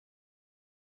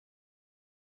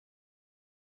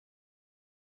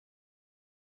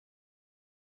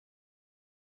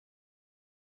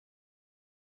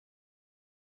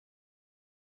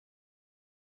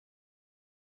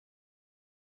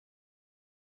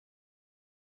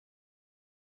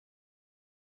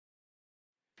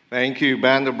Thank you,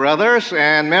 Band of Brothers,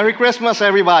 and Merry Christmas,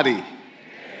 everybody.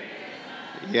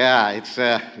 Yeah, it's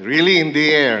really in the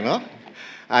air, no?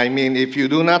 I mean, if you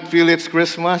do not feel it's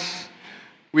Christmas,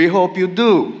 we hope you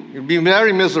do. You'll be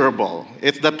very miserable.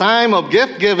 It's the time of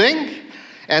gift giving,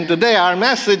 and today our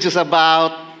message is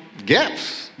about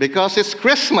gifts, because it's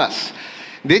Christmas.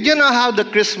 Did you know how the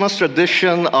Christmas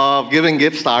tradition of giving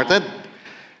gifts started?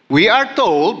 We are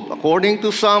told, according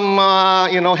to some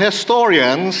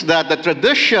historians, that the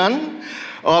tradition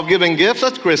of giving gifts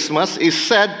at Christmas is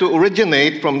said to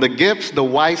originate from the gifts the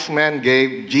wise men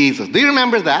gave Jesus. Do you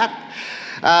remember that?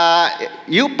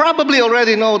 You probably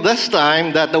already know this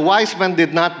time that the wise men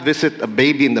did not visit a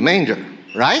baby in the manger,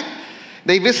 right?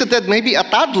 They visited maybe a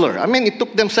toddler. I mean, it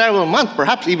took them several months,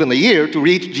 perhaps even a year, to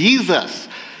reach Jesus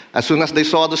as soon as they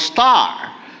saw the star.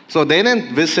 So they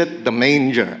didn't visit the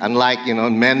manger, unlike,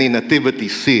 many nativity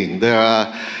scenes.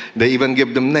 They even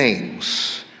give them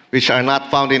names, which are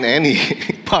not found in any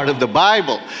part of the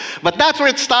Bible. But that's where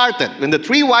it started. When the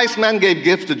three wise men gave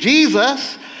gifts to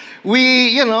Jesus,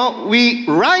 we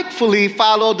rightfully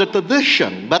follow the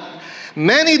tradition. But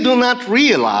many do not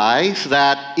realize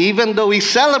that even though we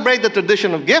celebrate the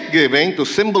tradition of gift giving to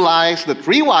symbolize the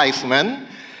three wise men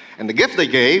and the gift they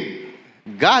gave,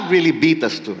 God really beat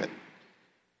us to it.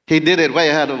 He did it way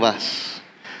ahead of us.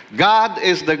 God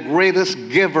is the greatest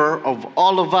giver of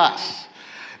all of us.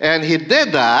 And He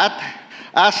did that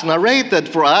as narrated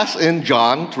for us in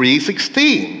John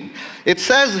 3:16. It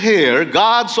says here,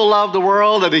 God so loved the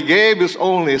world that He gave His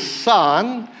only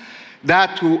Son,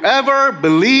 that whoever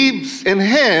believes in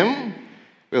Him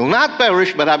will not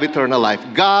perish but have eternal life.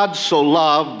 God so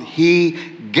loved, He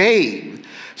gave.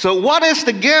 So what is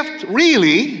the gift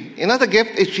really? The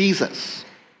gift is Jesus.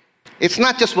 It's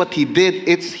not just what He did,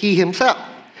 it's He Himself.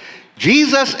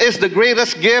 Jesus is the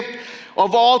greatest gift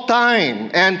of all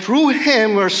time, and through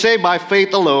Him we're saved by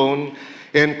faith alone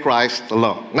in Christ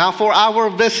alone. Now, for our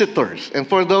visitors and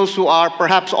for those who are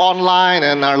perhaps online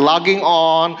and are logging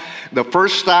on the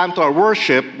first time to our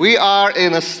worship, we are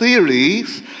in a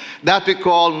series that we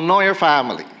call Know Your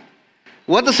Family.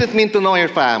 What does it mean to know your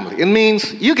family? It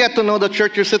means you get to know the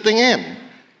church you're sitting in.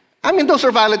 I mean, those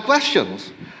are valid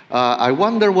questions. I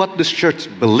wonder what this church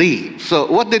believes. So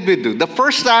what did we do? The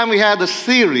first time we had a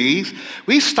series,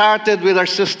 we started with our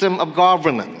system of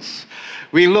governance.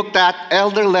 We looked at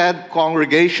elder-led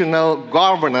congregational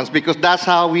governance because that's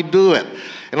how we do it.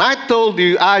 And I told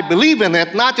you I believe in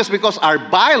it, not just because our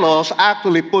bylaws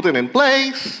actually put it in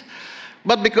place,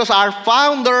 but because our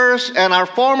founders and our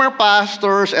former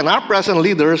pastors and our present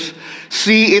leaders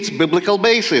see its biblical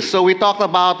basis. So we talked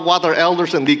about what are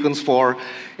elders and deacons for.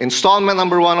 Installment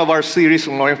number 1 of our series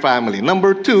on Our Family.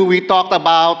 Number 2, we talked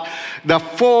about the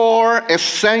 4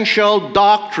 essential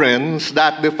doctrines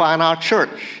that define our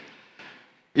church.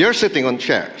 You're sitting on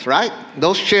chairs, right?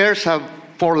 Those chairs have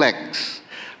 4 legs.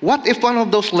 What if one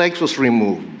of those legs was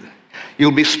removed?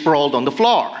 You'll be sprawled on the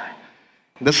floor.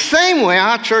 The same way,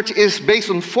 our church is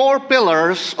based on 4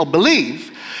 pillars of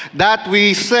belief that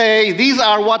we say these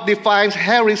are what defines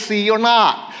heresy or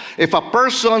not. If a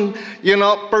person,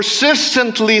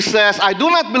 persistently says, I do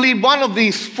not believe one of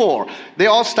these 4, they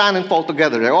all stand and fall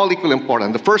together. They're all equally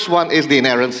important. The first one is the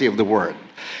inerrancy of the Word.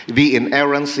 The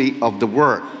inerrancy of the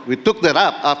Word. We took that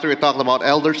up after we talked about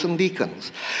elders and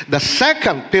deacons. The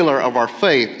second pillar of our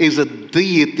faith is the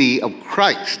deity of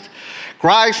Christ.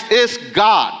 Christ is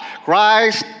God.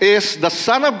 Christ is the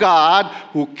Son of God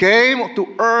who came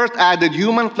to earth, added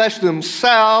human flesh to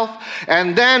Himself,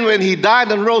 and then when He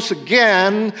died and rose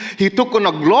again, He took on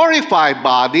a glorified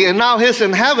body, and now He's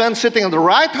in heaven sitting on the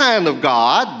right hand of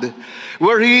God,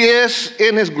 where He is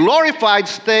in His glorified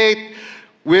state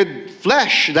with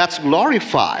flesh that's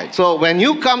glorified. So when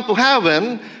you come to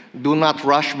heaven, do not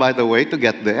rush, by the way, to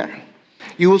get there.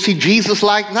 You will see Jesus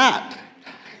like that.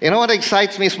 You know what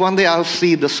excites me is one day I'll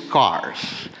see the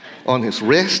scars on His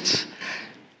wrists,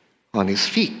 on His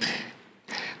feet.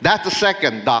 That's the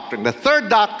second doctrine. The third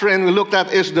doctrine we looked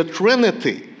at is the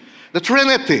Trinity. The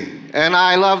Trinity. And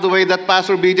I love the way that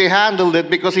Pastor BJ handled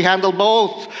it because he handled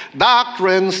both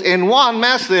doctrines in one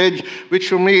message, which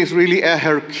for me is really a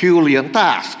Herculean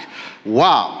task.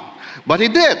 Wow. But he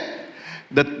did.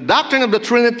 The doctrine of the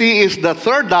Trinity is the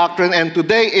third doctrine, and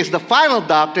today is the final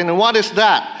doctrine. And what is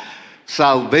that?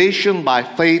 Salvation by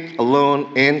faith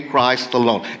alone in Christ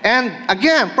alone. And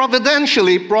again,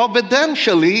 providentially,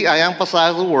 I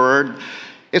emphasize the word,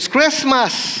 it's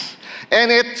Christmas. And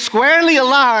it squarely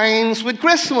aligns with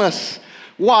Christmas.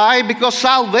 Why? Because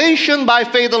salvation by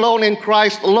faith alone in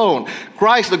Christ alone.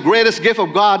 Christ, the greatest gift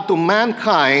of God to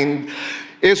mankind,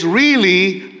 is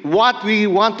really what we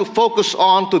want to focus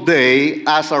on today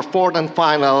as our fourth and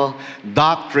final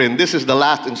doctrine. This is the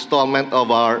last installment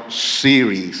of our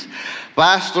series.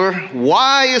 Pastor,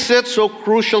 why is it so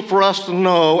crucial for us to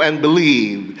know and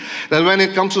believe that when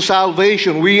it comes to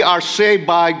salvation, we are saved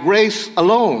by grace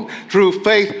alone, through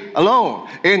faith alone,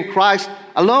 in Christ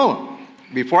alone?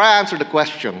 Before I answer the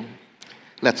question,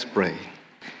 let's pray.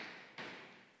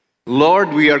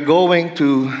 Lord, we are going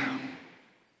to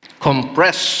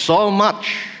compress so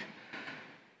much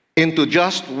into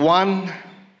just one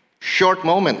short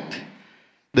moment.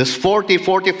 This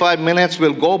 45 minutes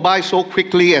will go by so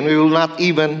quickly, and we will not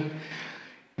even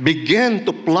begin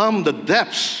to plumb the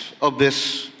depths of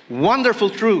this wonderful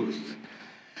truth.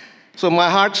 So my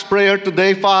heart's prayer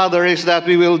today, Father, is that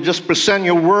we will just present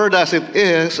your word as it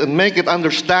is and make it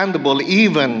understandable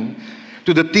even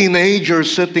to the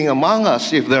teenagers sitting among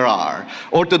us, if there are,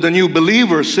 or to the new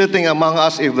believers sitting among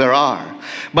us, if there are.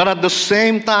 But at the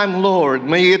same time, Lord,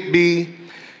 may it be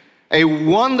a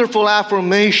wonderful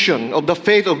affirmation of the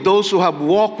faith of those who have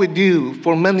walked with you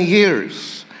for many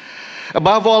years.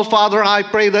 Above all, Father, I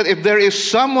pray that if there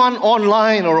is someone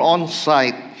online or on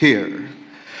site here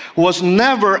who has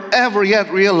never, ever yet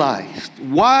realized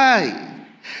why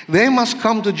they must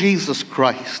come to Jesus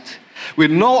Christ,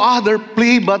 with no other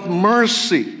plea but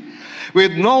mercy,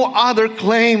 with no other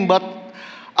claim but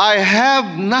I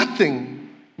have nothing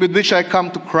with which I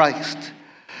come to Christ,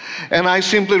 and I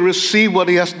simply receive what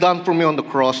He has done for me on the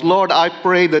cross. Lord, I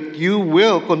pray that you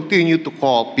will continue to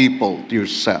call people to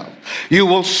yourself. You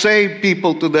will save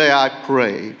people today, I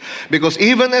pray. Because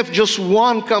even if just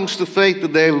one comes to faith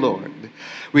today, Lord,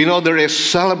 we know there is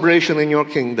celebration in your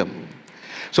kingdom.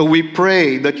 So we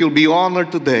pray that you'll be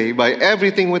honored today by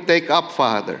everything we take up,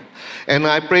 Father. And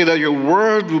I pray that your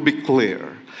word will be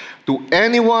clear to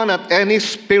anyone at any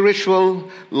spiritual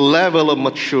level of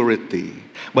maturity,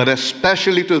 but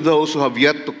especially to those who have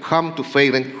yet to come to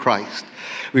faith in Christ.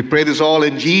 We pray this all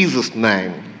in Jesus'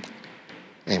 name.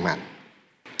 Amen.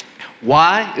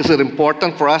 Why is it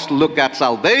important for us to look at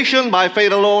salvation by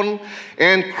faith alone,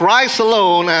 in Christ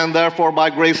alone, and therefore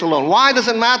by grace alone? Why does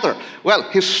it matter? Well,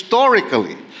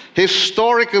 historically,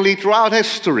 throughout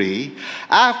history,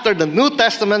 after the New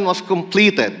Testament was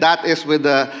completed, that is with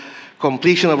the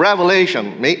completion of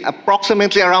Revelation,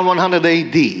 approximately around 100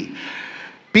 AD,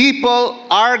 people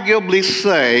arguably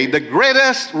say the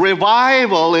greatest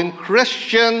revival in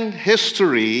Christian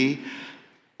history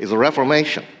is the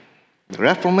Reformation. The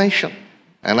Reformation.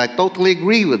 And I totally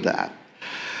agree with that.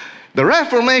 The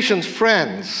Reformation,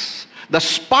 friends, the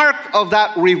spark of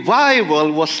that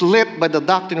revival was lit by the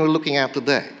doctrine we're looking at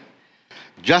today.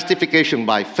 Justification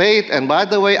by faith. And by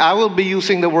the way, I will be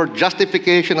using the word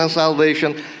justification and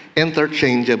salvation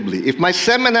interchangeably. If my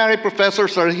seminary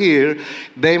professors are here,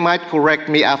 they might correct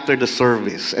me after the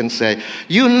service and say,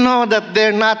 you know that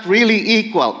they're not really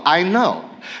equal. I know.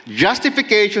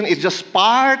 Justification is just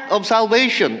part of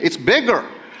salvation. It's bigger.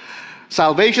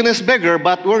 Salvation is bigger,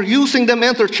 but we're using them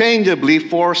interchangeably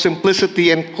for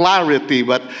simplicity and clarity.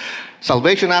 But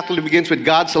salvation actually begins with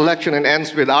God's election and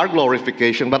ends with our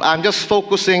glorification. But I'm just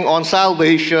focusing on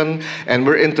salvation, and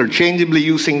we're interchangeably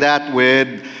using that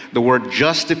with the word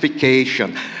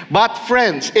justification. But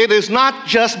friends, it is not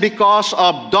just because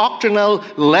of doctrinal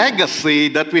legacy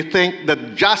that we think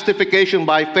that justification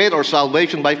by faith or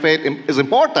salvation by faith is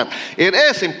important. It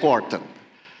is important.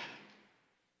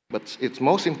 But it's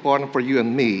most important for you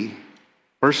and me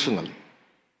personally.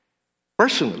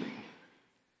 Personally.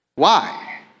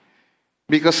 Why?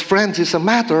 Because, friends, it's a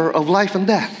matter of life and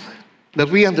death that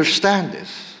we understand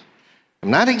this.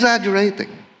 I'm not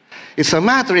exaggerating. It's a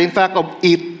matter, in fact, of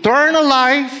eternal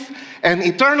life and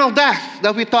eternal death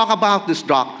that we talk about this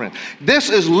doctrine. This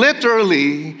is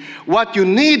literally what you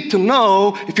need to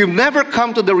know if you've never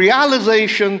come to the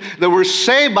realization that we're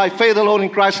saved by faith alone in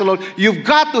Christ alone. You've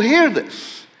got to hear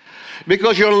this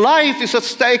because your life is at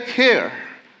stake here.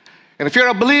 And if you're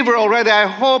a believer already, I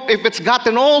hope if it's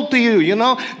gotten old to you,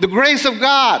 the grace of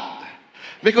God.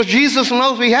 Because Jesus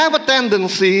knows we have a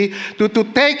tendency to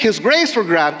take His grace for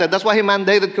granted. That's why He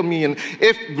mandated communion.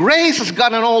 If grace has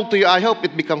gotten old to you, I hope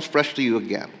it becomes fresh to you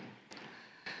again.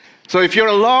 So if you're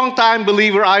a long-time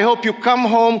believer, I hope you come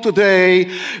home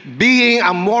today being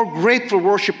a more grateful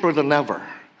worshiper than ever.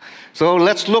 So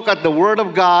let's look at the Word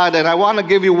of God, and I want to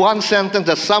give you one sentence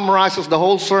that summarizes the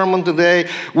whole sermon today.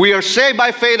 We are saved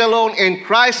by faith alone, in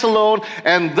Christ alone,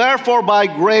 and therefore by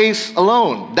grace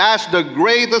alone. That's the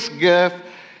greatest gift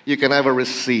you can ever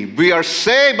receive. We are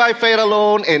saved by faith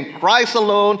alone, in Christ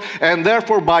alone, and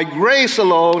therefore by grace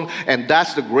alone, and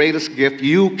that's the greatest gift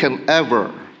you can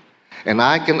ever and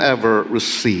I can ever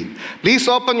receive. Please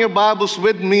open your Bibles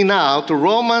with me now to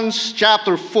Romans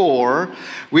chapter 4.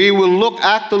 We will look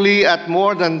actually at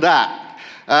more than that.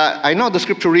 I know the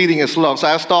scripture reading is long, so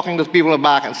I was talking to people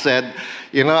back and said,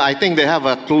 I think they have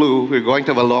a clue. We're going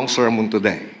to have a long sermon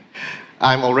today.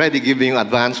 I'm already giving you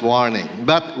advance warning.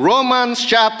 But Romans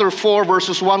chapter 4,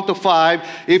 verses 1 to 5,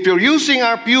 if you're using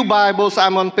our Pew Bibles,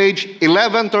 I'm on page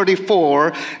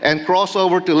 1134 and cross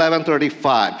over to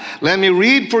 1135. Let me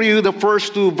read for you the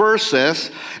first two verses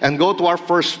and go to our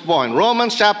first point.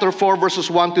 Romans chapter 4,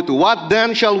 verses 1 to 2. What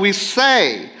then shall we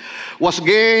say was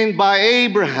gained by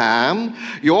Abraham,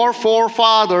 your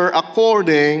forefather,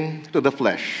 according to the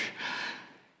flesh?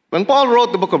 When Paul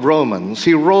wrote the book of Romans,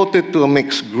 he wrote it to a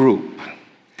mixed group.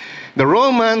 The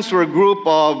Romans were a group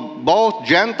of both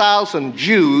Gentiles and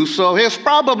Jews, so he's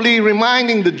probably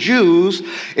reminding the Jews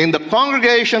in the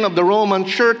congregation of the Roman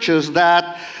churches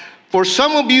that for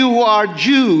some of you who are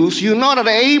Jews, you know that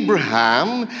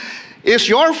Abraham is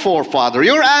your forefather,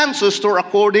 your ancestor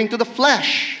according to the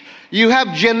flesh. You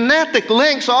have genetic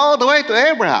links all the way to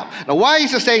Abraham. Now, why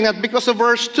is he saying that? Because of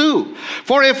verse 2.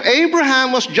 For if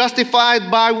Abraham was justified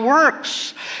by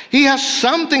works, he has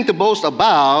something to boast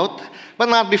about, but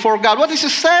not before God. What is he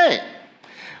saying?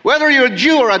 Whether you're a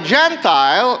Jew or a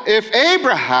Gentile, if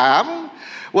Abraham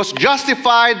was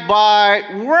justified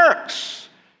by works,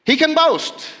 he can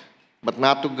boast, but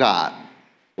not to God.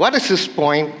 What is his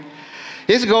point?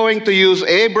 He's going to use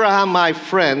Abraham, my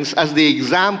friends, as the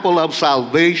example of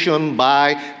salvation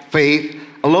by faith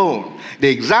alone. The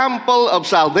example of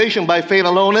salvation by faith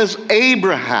alone is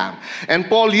Abraham. And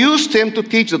Paul used him to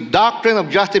teach the doctrine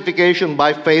of justification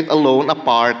by faith alone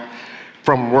apart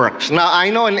from works. Now,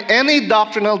 I know in any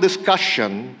doctrinal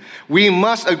discussion, we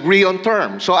must agree on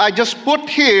terms. So I just put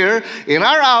here in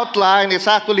our outline, it's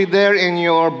actually there in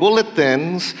your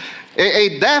bulletins,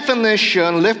 a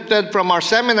definition lifted from our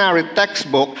seminary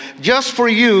textbook just for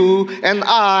you and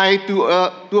I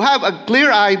to have a clear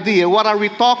idea what are we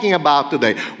talking about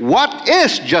today. What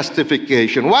is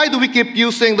justification? Why do we keep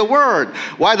using the word?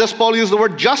 Why does Paul use the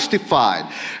word justified?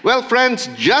 Well, friends,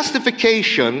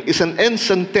 justification is an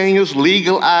instantaneous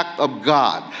legal act of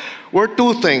God where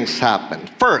two things happen.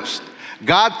 First,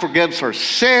 God forgives our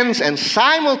sins and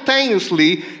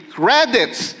simultaneously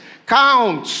credits,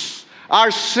 counts our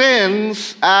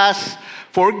sins as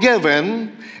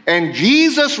forgiven, and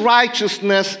Jesus'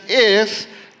 righteousness is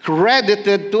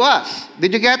credited to us.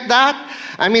 Did you get that?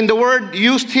 I mean, the word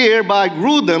used here by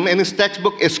Grudem in his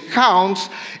textbook is counts.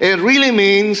 It really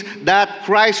means that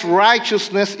Christ's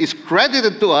righteousness is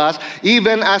credited to us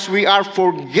even as we are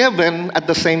forgiven at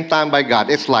the same time by God.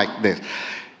 It's like this.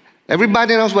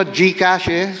 Everybody knows what Gcash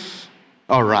is?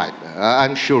 All right,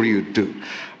 I'm sure you do.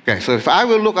 Okay, so if I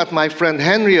will look at my friend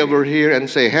Henry over here and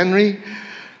say, Henry,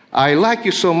 I like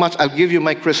you so much, I'll give you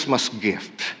my Christmas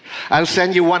gift. I'll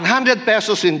send you 100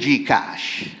 pesos in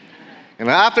Gcash. And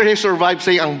after he survived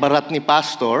saying, ang barat ni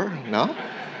pastor, no?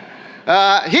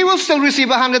 He will still receive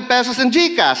 100 pesos in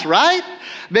Gcash, right?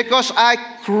 Because I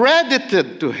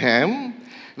credited to him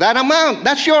that amount.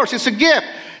 That's yours, it's a gift.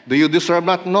 Do you deserve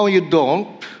that? No, you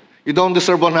don't. You don't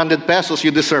deserve 100 pesos,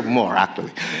 you deserve more,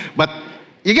 actually. But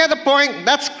you get the point?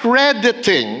 That's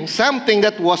crediting something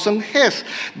that wasn't his.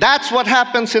 That's what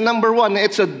happens in number one.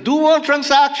 It's a dual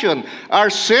transaction.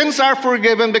 Our sins are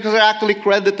forgiven because they're actually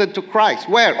credited to Christ.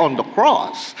 Where? On the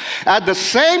cross. At the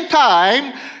same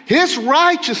time, his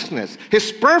righteousness,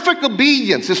 his perfect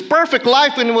obedience, his perfect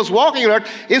life when he was walking on earth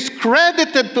is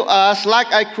credited to us like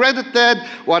I credited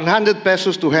 100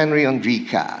 pesos to Henry on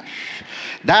Gcash.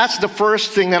 That's the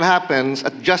first thing that happens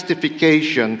at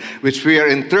justification, which we are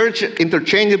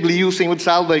interchangeably using with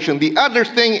salvation. The other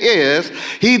thing is,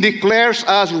 he declares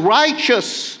us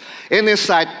righteous in his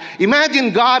sight.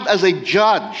 Imagine God as a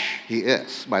judge. He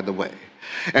is, by the way.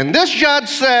 And this judge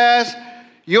says,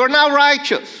 you're now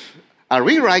righteous. Are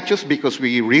we righteous because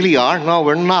we really are? No,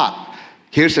 we're not.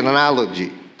 Here's an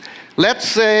analogy. Let's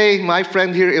say, my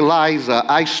friend here, Eliza,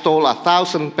 I stole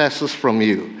 1,000 pesos from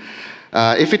you.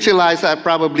 If it's Eliza, I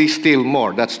probably steal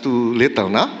more. That's too little,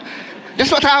 no?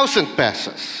 Just 1,000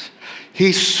 pesos.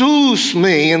 He sues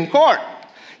me in court,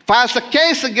 files a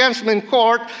case against me in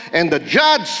court, and the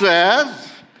judge says,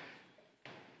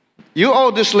 you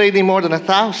owe this lady more than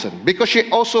 1,000 because she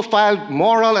also filed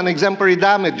moral and exemplary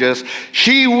damages.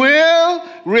 She will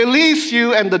release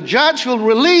you, and the judge will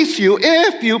release you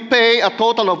if you pay a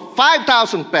total of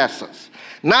 5,000 pesos.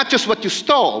 Not just what you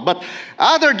stole, but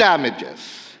other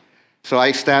damages. So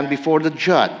I stand before the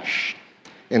judge.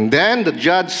 And then the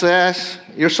judge says,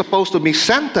 you're supposed to be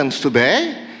sentenced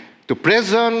today to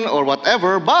prison or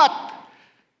whatever, but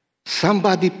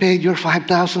somebody paid your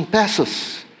 5,000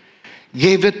 pesos.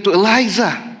 gave it to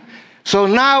Eliza. So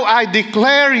now I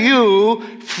declare you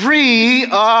free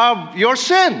of your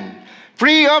sin,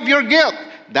 free of your guilt.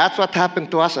 That's what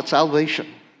happened to us at salvation.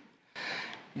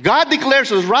 God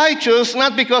declares us righteous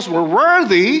not because we're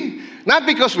worthy, not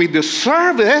because we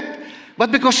deserve it,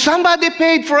 but because somebody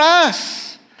paid for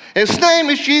us. His name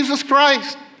is Jesus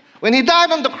Christ. When He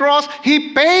died on the cross,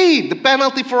 He paid the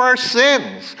penalty for our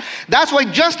sins. That's why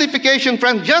justification,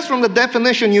 friends, just from the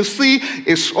definition you see,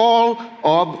 is all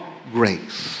of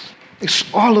grace. It's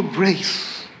all of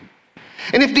grace.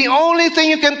 And if the only thing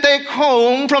you can take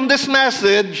home from this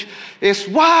message is,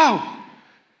 wow,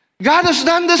 God has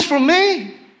done this for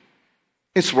me,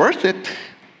 it's worth it.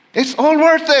 It's all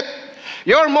worth it.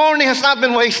 Your morning has not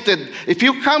been wasted. If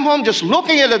you come home just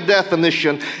looking at the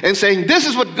definition and saying, this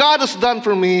is what God has done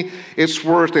for me, it's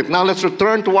worth it. Now let's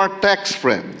return to our text,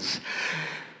 friends.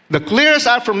 The clearest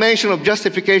affirmation of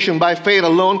justification by faith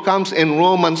alone comes in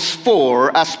Romans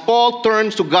 4, as Paul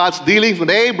turns to God's dealings with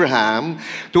Abraham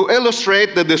to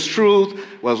illustrate that this truth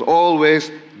was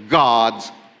always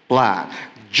God's plan.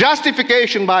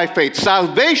 Justification by faith,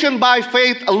 salvation by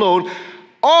faith alone,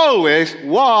 always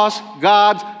was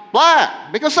God's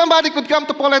plan. Because somebody could come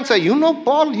to Paul and say, you know,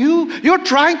 Paul, you're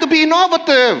trying to be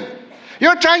innovative.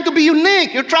 You're trying to be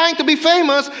unique. You're trying to be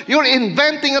famous. You're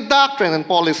inventing a doctrine. And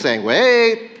Paul is saying,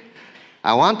 wait,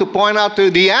 I want to point out to you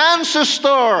the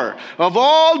ancestor of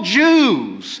all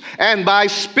Jews, and by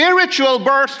spiritual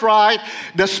birthright,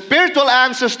 the spiritual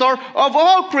ancestor of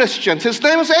all Christians. His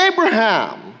name is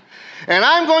Abraham. And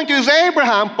I'm going to use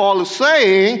Abraham, Paul is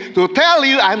saying, to tell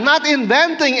you I'm not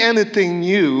inventing anything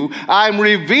new. I'm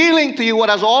revealing to you what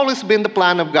has always been the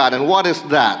plan of God. And what is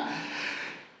that?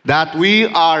 That we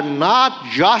are not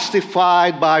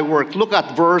justified by works. Look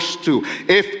at verse 2.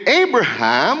 If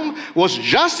Abraham was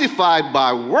justified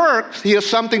by works, he has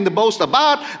something to boast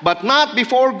about, but not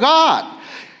before God.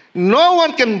 No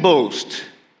one can boast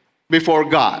before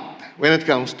God when it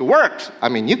comes to works. I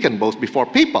mean, you can boast before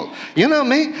people. You know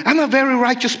me, I'm a very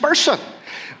righteous person.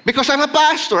 Because I'm a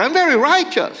pastor, I'm very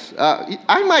righteous.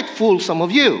 I might fool some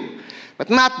of you, but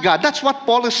not God. That's what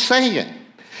Paul is saying.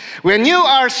 When you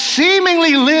are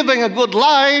seemingly living a good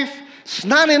life, it's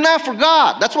not enough for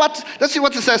God. Let's see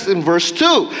what it says in verse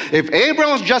 2. If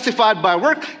Abraham was justified by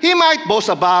work, he might boast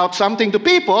about something to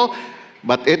people,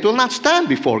 but it will not stand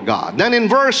before God. Then in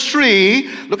verse 3,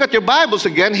 look at your Bibles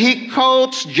again, he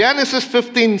quotes Genesis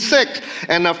 15:6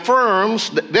 and affirms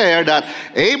there that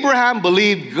Abraham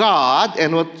believed God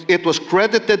and it was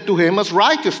credited to him as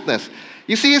righteousness.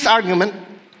 You see his argument?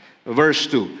 Verse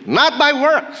 2, not by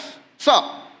works.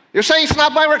 So, you're saying it's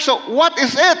not by works, so what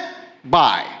is it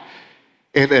by?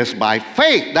 It is by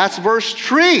faith. That's verse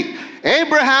 3.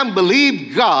 Abraham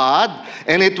believed God,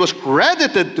 and it was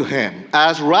credited to him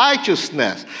as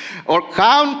righteousness, or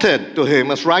counted to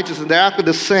him as righteousness. They're actually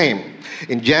the same.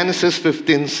 In Genesis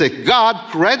 15:6,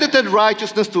 God credited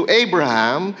righteousness to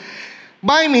Abraham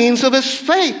by means of his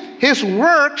faith. His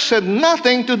works had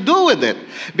nothing to do with it.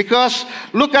 Because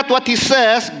look at what he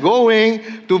says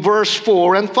going to verse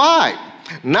 4 and 5.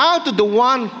 Now to the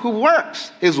one who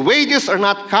works, his wages are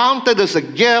not counted as a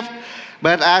gift,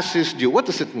 but as his due. What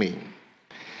does it mean?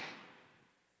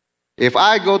 If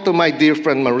I go to my dear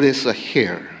friend Marissa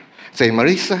here, say,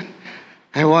 Marissa,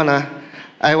 I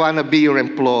wanna be your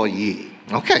employee.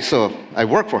 Okay, so I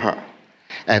work for her.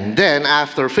 And then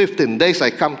after 15 days, I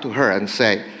come to her and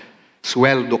say,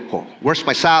 sweldo ko. Where's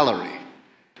my salary?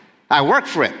 I work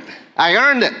for it. I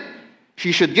earned it.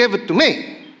 She should give it to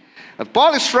me. What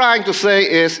Paul is trying to say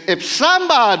is, if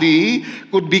somebody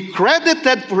could be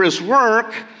credited for his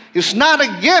work, it's not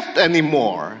a gift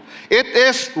anymore. It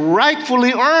is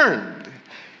rightfully earned.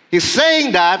 He's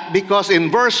saying that because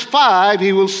in verse 5,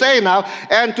 he will say now,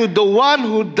 and to the one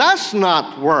who does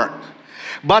not work,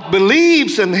 but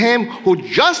believes in him who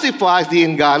justifies the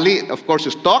ungodly, of course,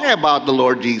 he's talking about the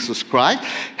Lord Jesus Christ,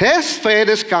 his faith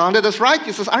is counted as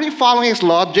righteousness. Are you following his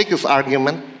logic, his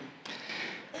argument?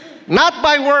 Not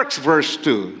by works, verse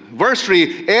 2. Verse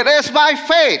 3, it is by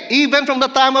faith, even from the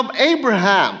time of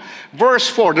Abraham. Verse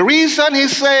 4, the reason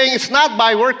he's saying it's not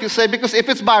by work, you say, because if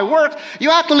it's by work,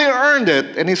 you actually earned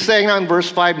it. And he's saying now in verse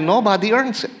 5, nobody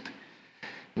earns it.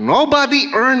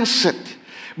 Nobody earns it.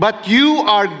 But you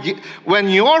are, when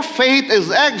your faith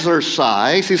is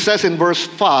exercised, he says in verse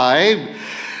 5,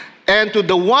 and to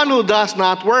the one who does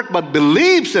not work but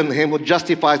believes in him who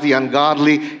justifies the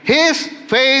ungodly, his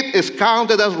faith is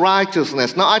counted as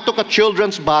righteousness. Now, I took a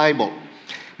children's Bible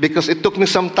because it took me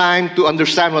some time to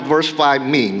understand what verse 5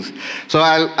 means. So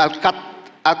I'll cut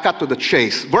I'll cut to the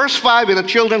chase. Verse 5 in the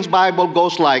Children's Bible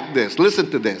goes like this.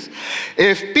 Listen to this.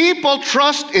 If people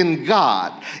trust in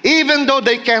God, even though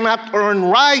they cannot earn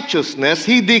righteousness,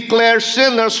 He declares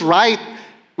sinners right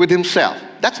with Himself.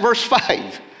 That's verse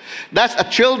 5. That's a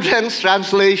children's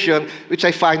translation, which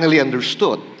I finally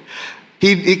understood.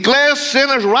 He declares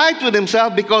sinners right with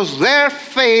Himself because their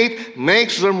faith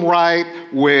makes them right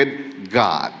with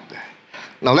God.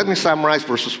 Now let me summarize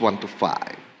verses 1 to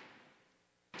 5.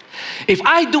 If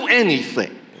I do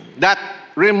anything that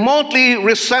remotely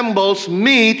resembles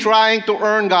me trying to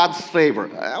earn God's favor,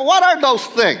 what are those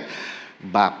things?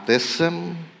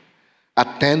 Baptism,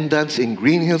 attendance in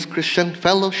Green Hills Christian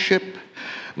Fellowship,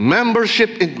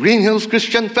 membership in Green Hills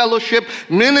Christian Fellowship,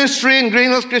 ministry in Green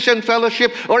Hills Christian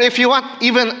Fellowship, or if you want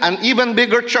an even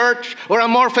bigger church or a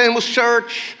more famous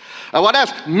church, what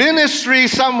else? Ministry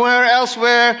somewhere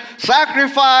elsewhere,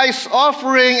 sacrifice,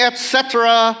 offering,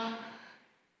 etc.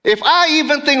 If I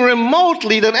even think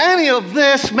remotely that any of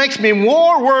this makes me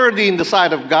more worthy in the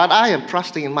sight of God, I am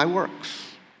trusting in my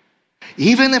works.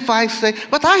 Even if I say,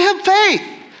 but I have faith.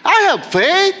 I have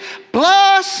faith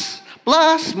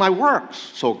plus my works.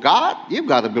 So God, you've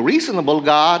got to be reasonable,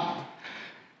 God.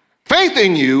 Faith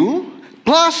in you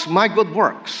plus my good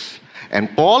works.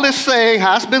 And Paul is saying,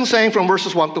 has been saying from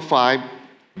verses 1 to 5,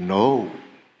 no.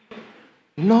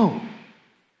 No.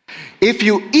 If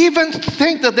you even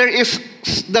think that there is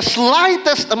the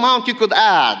slightest amount you could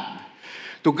add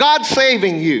to God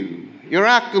saving you, you're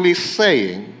actually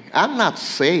saying, I'm not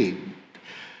saved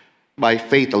by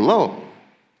faith alone,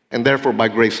 and therefore by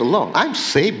grace alone. I'm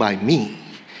saved by me.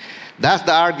 That's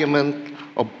the argument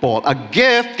of Paul. A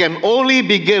gift can only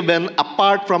be given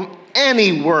apart from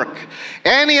any work.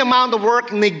 Any amount of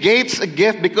work negates a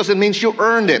gift because it means you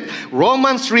earned it.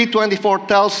 Romans 3:24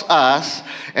 tells us,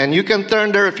 and you can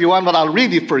turn there if you want, but I'll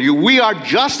read it for you. We are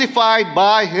justified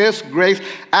by His grace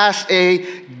as a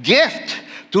gift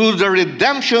to the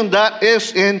redemption that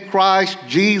is in Christ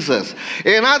Jesus.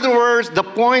 In other words, the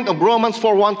point of Romans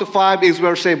 4:1 to 5 is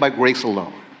we're saved by grace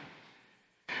alone.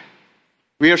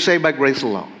 We are saved by grace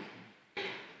alone.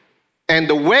 And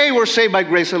the way we're saved by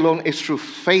grace alone is through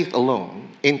faith alone,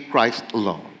 in Christ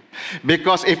alone.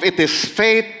 Because if it is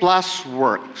faith plus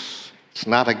works, it's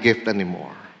not a gift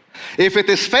anymore. If it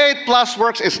is faith plus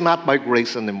works, it's not by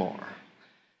grace anymore.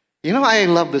 You know, I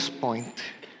love this point.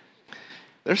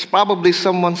 There's probably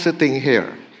someone sitting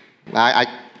here.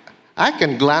 I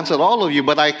can glance at all of you,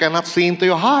 but I cannot see into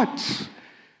your hearts.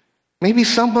 Maybe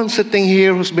someone sitting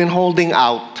here who's been holding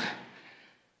out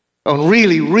on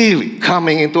really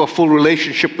coming into a full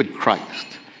relationship with Christ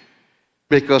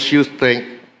because you think,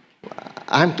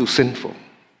 I'm too sinful.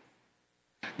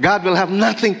 God will have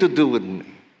nothing to do with me.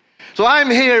 So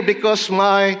I'm here because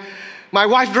my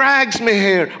wife drags me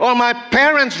here, or my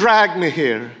parents drag me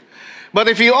here. But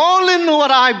if you only knew what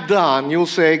I've done, you'll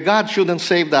say, God shouldn't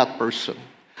save that person.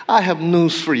 I have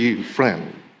news for you,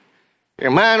 friend. You're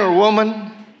a man or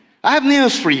woman, I have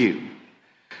news for you.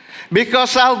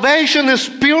 Because salvation is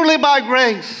purely by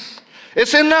grace.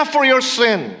 It's enough for your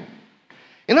sin.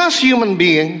 You know, as human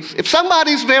beings, if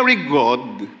somebody's very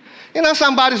good, you know,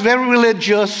 somebody's very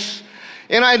religious,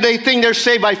 you know, they think they're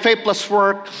saved by faith plus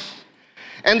works,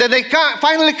 and then they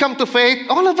finally come to faith,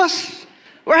 all of us,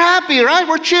 we're happy, right?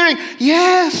 We're cheering.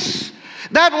 Yes,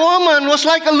 that woman was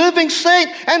like a living saint,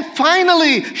 and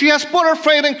finally, she has put her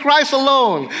faith in Christ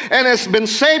alone, and has been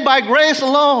saved by grace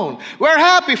alone. We're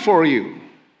happy for you.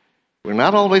 We're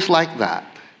not always like that.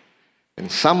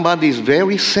 And somebody is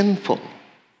very sinful.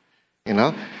 You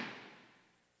know?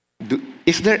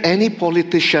 Is there any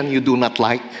politician you do not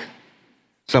like?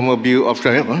 Some of you are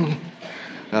saying,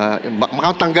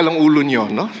 makatanggal ang ulo nyo,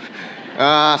 no?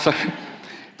 So,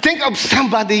 think of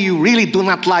somebody you really do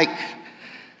not like.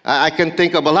 I can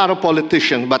think of a lot of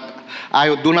politicians, but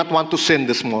I do not want to sin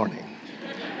this morning.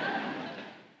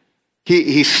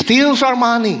 He steals our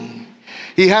money.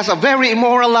 He has a very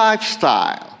immoral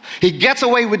lifestyle. He gets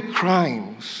away with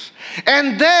crimes.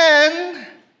 And then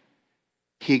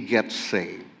he gets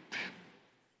saved.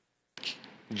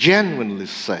 Genuinely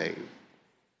saved.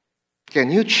 Can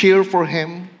you cheer for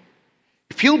him?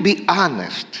 If you'll be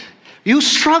honest, you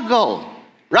struggle,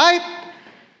 right?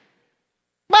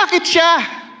 Bakit siya?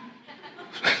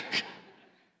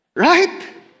 Right?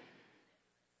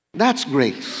 That's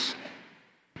grace.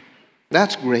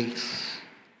 That's grace.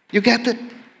 You get it?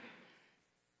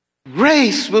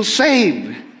 Grace will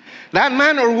save that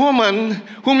man or woman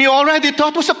whom you already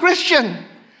thought was a Christian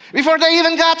before they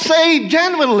even got saved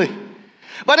genuinely.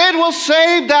 But it will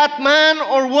save that man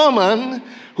or woman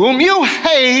whom you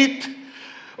hate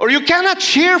or you cannot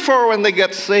cheer for when they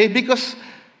get saved because,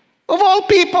 of all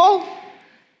people,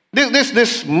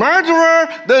 This murderer,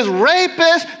 this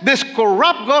rapist, this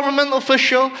corrupt government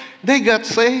official, they got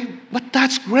saved. But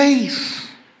that's grace.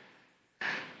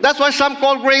 That's why some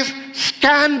call grace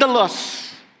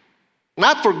scandalous.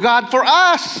 Not for God, for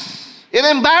us. It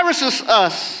embarrasses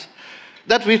us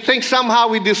that we think somehow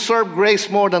we deserve grace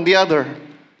more than the other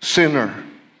sinner.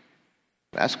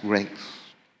 That's grace.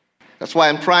 That's why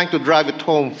I'm trying to drive it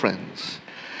home, friends.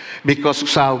 Because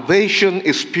salvation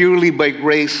is purely by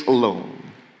grace alone.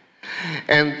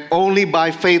 And only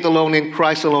by faith alone in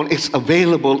Christ alone, it's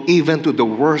available even to the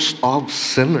worst of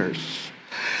sinners.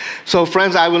 So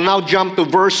friends, I will now jump to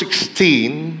verse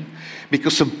 16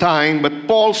 because of time, but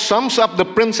Paul sums up the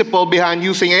principle behind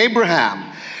using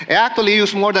Abraham. He actually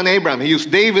used more than Abraham. He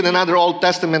used David and other Old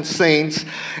Testament saints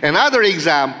and other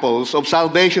examples of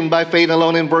salvation by faith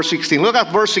alone in verse 16. Look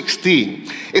at verse 16.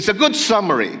 It's a good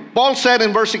summary. Paul said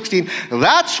in verse 16,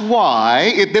 that's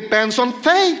why it depends on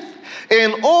faith,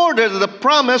 in order that the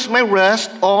promise may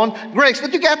rest on grace.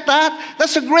 Did you get that?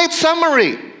 That's a great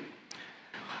summary.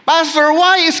 Pastor,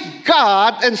 why is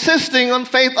God insisting on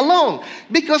faith alone?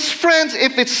 Because, friends,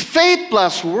 if it's faith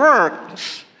plus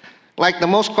works, like the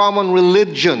most common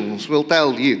religions will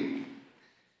tell you,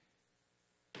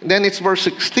 then it's verse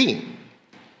 16.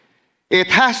 It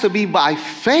has to be by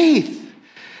faith,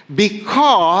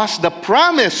 because the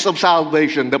promise of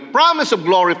salvation, the promise of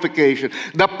glorification,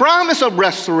 the promise of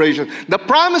restoration, the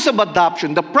promise of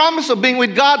adoption, the promise of being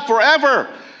with God forever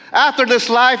after this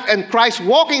life and Christ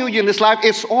walking with you in this life,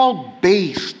 it's all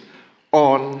based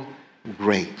on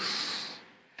grace.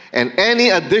 And any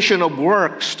addition of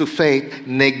works to faith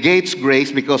negates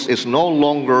grace because it's no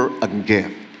longer a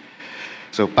gift.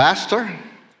 So, Pastor,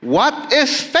 what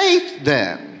is faith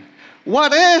then?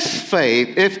 What is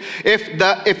faith?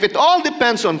 If it all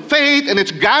depends on faith and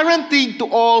it's guaranteed to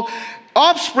all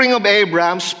offspring of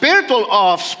Abraham, spiritual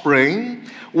offspring,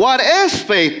 what is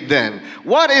faith then?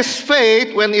 What is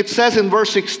faith when it says in verse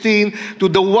 16, to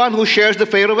the one who shares the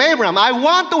faith of Abraham? I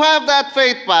want to have that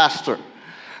faith, Pastor,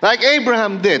 like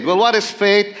Abraham did. Well, what is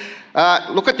faith?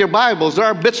 Look at your Bibles. There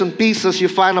are bits and pieces you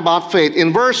find about faith.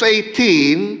 In verse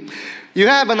 18, you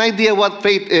have an idea what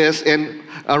faith is in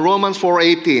Romans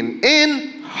 4:18.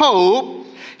 In hope,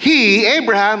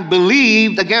 Abraham,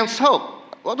 believed against hope.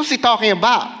 What was he talking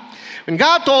about? When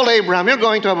God told Abraham, you're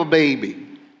going to have a baby,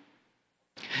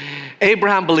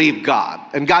 Abraham believed God,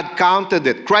 and God counted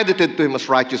it, credited to him as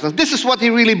righteousness. This is what he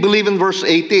really believed in verse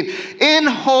 18. In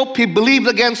hope, he believed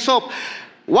against hope.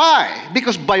 Why?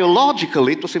 Because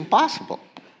biologically, it was impossible.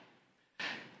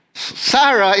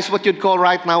 Sarah is what you'd call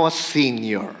right now a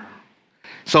senior.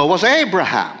 So was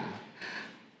Abraham.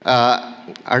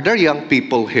 Are there young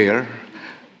people here?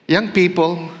 Young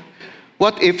people,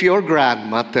 what if your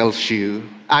grandma tells you,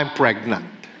 I'm pregnant?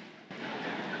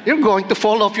 You're going to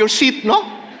fall off your seat,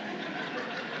 no?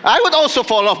 I would also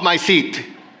fall off my seat.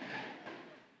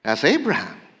 As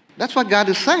Abraham. That's what God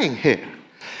is saying here.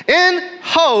 In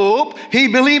hope, he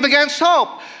believed against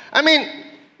hope. I mean,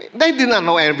 they did not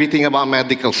know everything about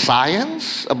medical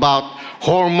science, about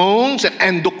hormones and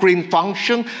endocrine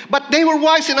function, but they were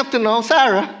wise enough to know,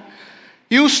 Sarah,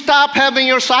 you stopped having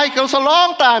your cycles a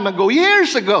long time ago,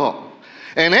 years ago.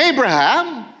 And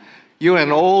Abraham, you're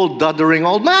an old, doddering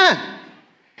old man.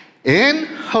 In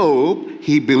hope,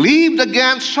 he believed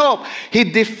against hope. He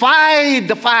defied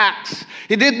the facts.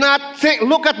 He did not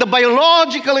look at the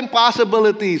biological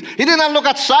impossibilities. He did not look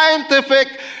at scientific,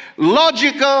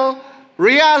 logical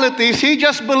realities. He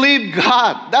just believed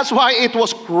God. That's why it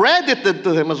was credited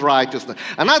to him as righteousness.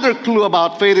 Another clue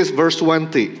about faith is verse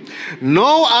 20.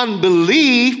 No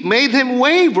unbelief made him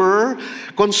waver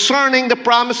concerning the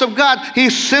promise of God. He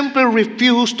simply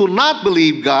refused to not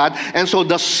believe God. And so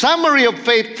the summary of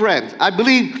faith, friends, I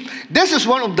believe this is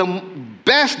one of the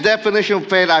best definition of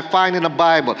faith I find in the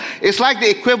Bible. It's like the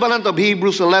equivalent of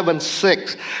Hebrews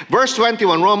 11:6. Verse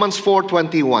 21, Romans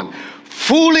 4:21.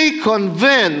 Fully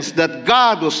convinced that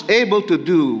God was able to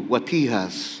do what he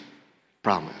has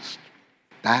promised.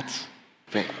 That's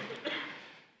faith.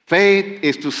 Faith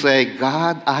is to say,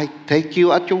 God, I take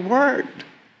you at your word.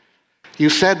 You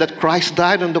said that Christ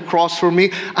died on the cross for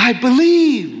me. I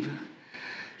believe.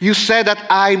 You said that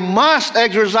I must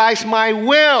exercise my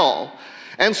will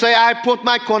and say, I put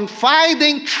my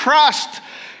confiding trust,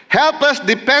 helpless,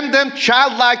 dependent,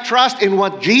 childlike trust in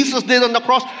what Jesus did on the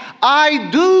cross. I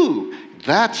do.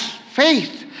 That's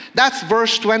faith. That's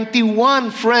verse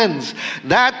 21, friends.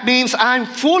 That means I'm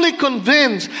fully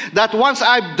convinced that once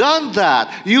I've done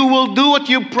that, you will do what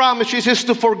you promised, which is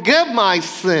to forgive my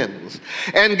sins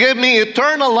and give me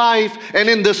eternal life. And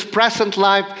in this present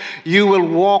life, you will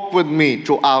walk with me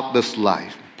throughout this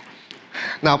life.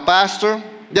 Now, Pastor,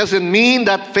 doesn't mean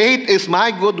that faith is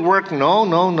my good work. No,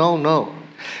 no, no, no.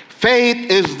 Faith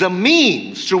is the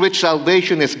means through which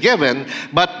salvation is given,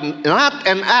 but not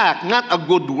an act, not a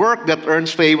good work that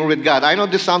earns favor with God. I know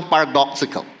this sounds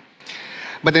paradoxical.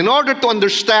 But in order to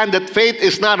understand that faith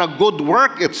is not a good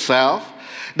work itself,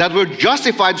 that we're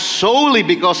justified solely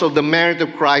because of the merit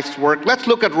of Christ's work, let's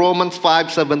look at Romans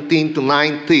 5:17 to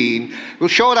 19. We'll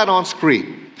show that on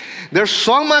screen. There's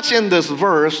so much in this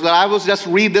verse that I will just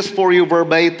read this for you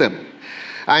verbatim.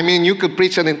 I mean, you could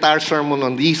preach an entire sermon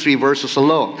on these 3 verses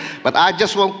alone. But I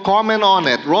just won't comment on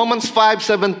it. Romans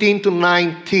 5:17 to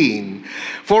 19.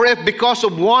 For if because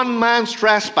of one man's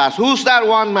trespass, who's that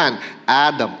one man?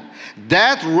 Adam.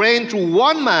 Death reigned through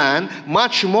one man,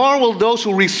 much more will those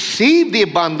who receive the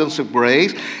abundance of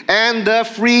grace and the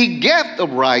free gift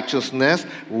of righteousness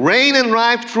reign in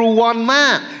life through one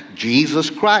man, Jesus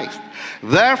Christ.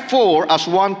 Therefore, as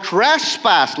one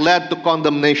trespass led to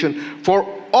condemnation for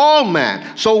all men,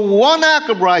 so one act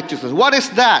of righteousness. What is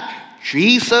that?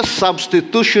 Jesus'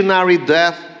 substitutionary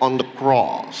death on the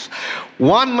cross.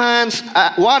 One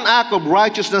act of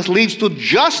righteousness leads to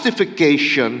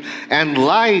justification and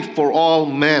life for all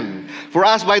men. For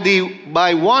as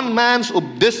by one man's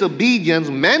disobedience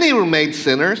many were made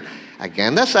sinners,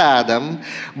 again that's Adam,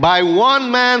 by one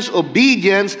man's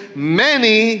obedience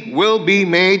many will be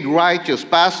made righteous.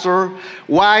 Pastor,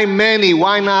 why many?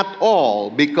 Why not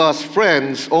all? Because,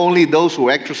 friends, only those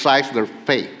who exercise their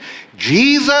faith.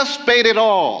 Jesus paid it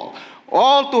all.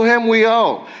 All to Him we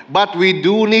owe. But we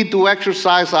do need to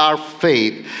exercise our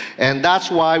faith. And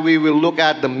that's why we will look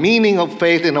at the meaning of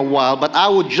faith in a while. But I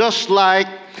would just like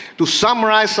to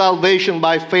summarize salvation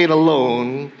by faith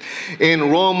alone in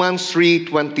Romans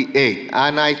 3:28.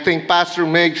 And I think Pastor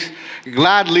Miggs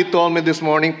gladly told me this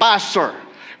morning, Pastor,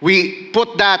 we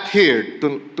put that here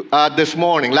this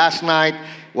morning. Last night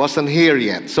wasn't here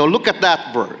yet. So look at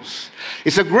that verse.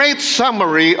 It's a great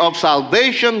summary of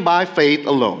salvation by faith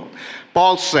alone.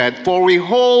 Paul said, for we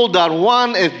hold that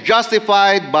one is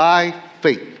justified by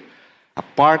faith,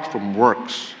 apart from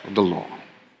works of the law.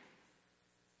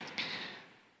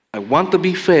 I want to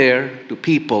be fair to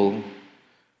people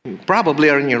who probably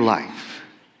are in your life.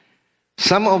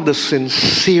 Some of the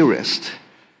sincerest,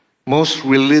 most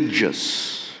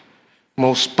religious,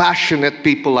 most passionate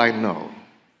people I know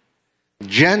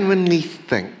genuinely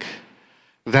think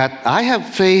that I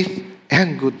have faith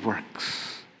and good works.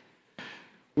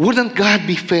 Wouldn't God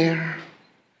be fair?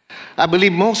 I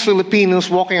believe most Filipinos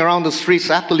walking around the streets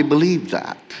actually believe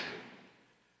that.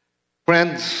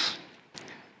 Friends,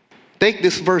 take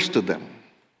this verse to them,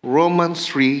 Romans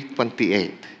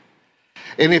 3:28.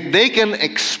 And if they can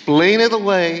explain it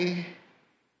away,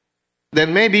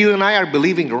 then maybe you and I are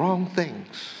believing the wrong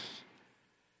things.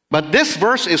 But this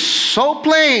verse is so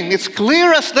plain, it's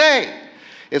clear as day.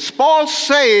 It's Paul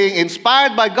saying,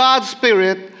 inspired by God's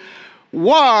Spirit,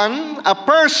 a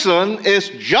person is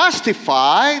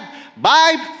justified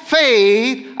by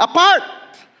faith apart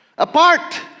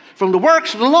from the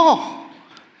works of the law.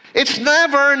 It's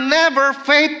never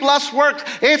faith plus works.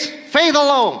 It's faith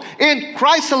alone, in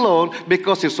Christ alone,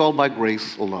 because it's all by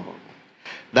grace alone.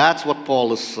 That's what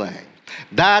Paul is saying.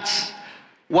 That's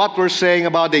what we're saying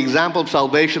about the example of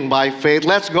salvation by faith.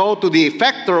 Let's go to the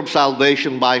effector of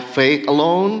salvation by faith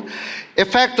alone.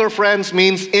 Effector, friends,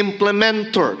 means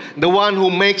implementer, the one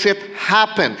who makes it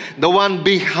happen, the one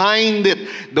behind it,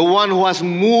 the one who has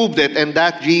moved it, and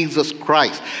that's Jesus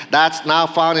Christ. That's now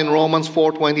found in Romans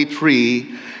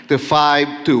 4:23 to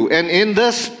 5:2. And in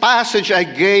this passage I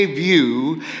gave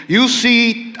you, you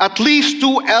see at least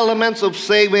 2 elements of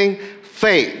saving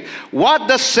faith. What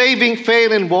does saving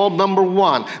faith involve? Number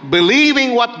 1,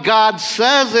 believing what God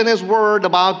says in His Word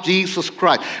about Jesus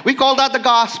Christ. We call that the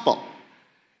gospel.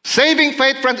 Saving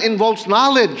faith, friends, involves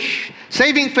knowledge.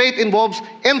 Saving faith involves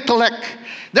intellect.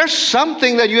 There's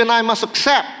something that you and I must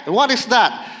accept. And what is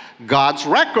that? God's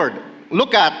record.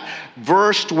 Look at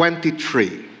verse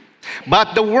 23.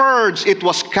 But the words, it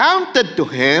was counted to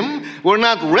Him, were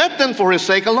not written for His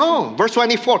sake alone. Verse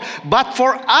 24. But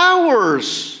for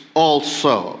ours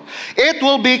also. It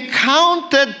will be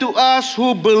counted to us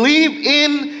who believe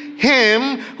in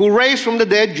Him who raised from the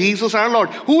dead Jesus our Lord.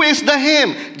 Who is the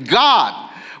Him? God.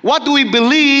 What do we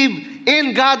believe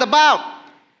in God about?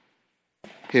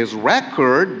 His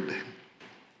record,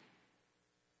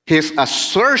 His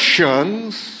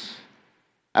assertions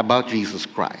about Jesus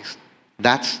Christ.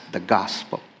 That's the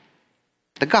gospel.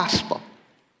 The gospel.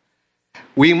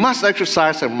 We must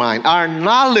exercise our mind. Our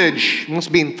knowledge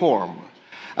must be informed.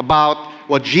 about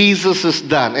what Jesus has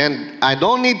done. And I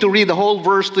don't need to read the whole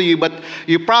verse to you, but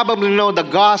you probably know the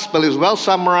gospel is well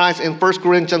summarized in 1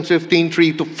 Corinthians 15,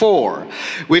 3-4,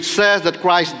 which says that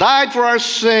Christ died for our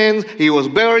sins, He was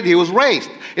buried, He was raised.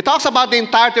 It talks about the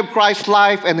entirety of Christ's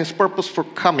life and His purpose for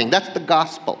coming. That's the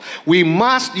gospel. We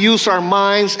must use our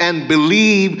minds and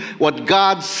believe what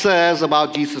God says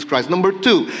about Jesus Christ. Number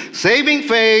 2, saving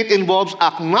faith involves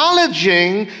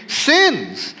acknowledging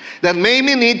sins that made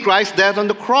me need Christ's death on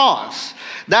the cross.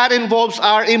 That involves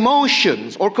our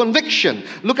emotions or conviction.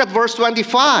 Look at verse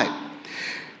 25.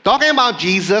 Talking about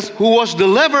Jesus, who was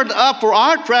delivered up for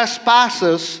our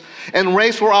trespasses and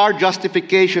raised for our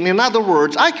justification. In other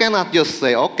words, I cannot just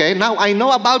say, okay, now I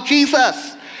know about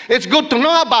Jesus. It's good to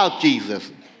know about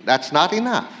Jesus. That's not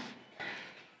enough.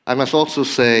 I must also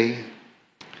say,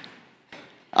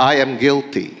 I am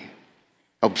guilty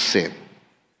of sin.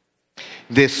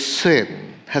 This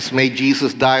sin has made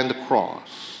Jesus die on the cross.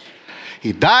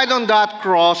 He died on that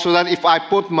cross so that if I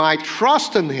put my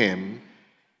trust in Him,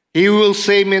 He will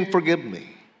save me and forgive me.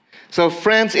 So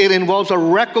friends, it involves a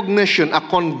recognition, a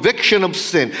conviction of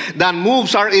sin that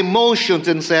moves our emotions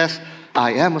and says,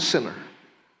 I am a sinner.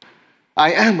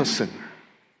 I am a sinner.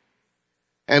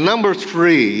 And number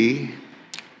 3,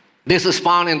 this is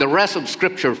found in the rest of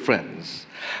Scripture, friends.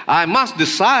 I must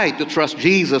decide to trust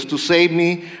Jesus to save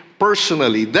me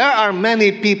personally. There are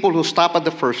many people who stop at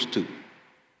the first 2.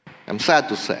 I'm sad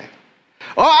to say.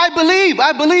 Oh, I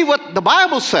believe what the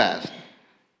Bible says.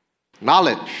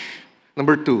 Knowledge.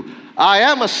 Number 2, I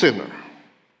am a sinner.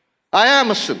 I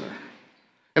am a sinner.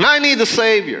 And I need a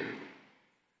Savior.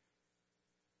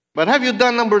 But have you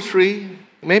done number 3?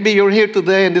 Maybe you're here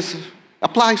today and this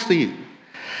applies to you.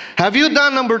 Have you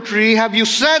done number 3? Have you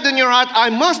said in your heart, I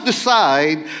must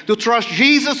decide to trust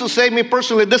Jesus to save me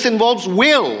personally? This involves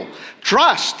will.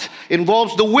 Trust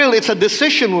involves the will. It's a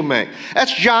decision we make.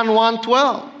 That's John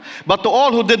 1:12. But to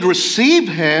all who did receive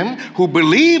Him, who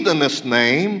believed in His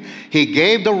name, He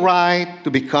gave the right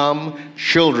to become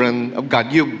children of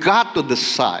God. You've got to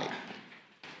decide.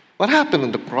 What happened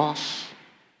on the cross?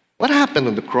 What happened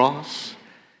on the cross?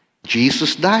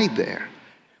 Jesus died there.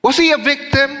 Was He a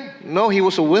victim? No, He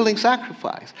was a willing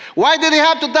sacrifice. Why did He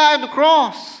have to die on the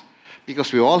cross?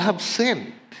 Because we all have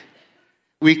sinned.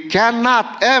 We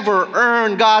cannot ever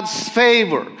earn God's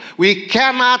favor. We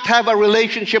cannot have a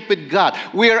relationship with God.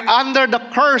 We are under the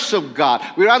curse of God.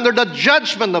 We are under the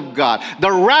judgment of God.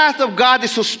 The wrath of God is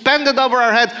suspended over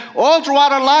our heads all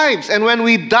throughout our lives. And when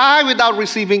we die without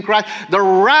receiving Christ, the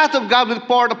wrath of God will be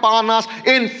poured upon us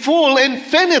in full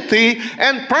infinity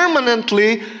and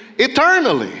permanently,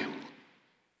 eternally.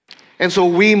 And so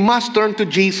we must turn to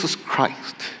Jesus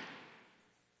Christ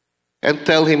and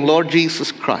tell Him, Lord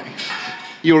Jesus Christ,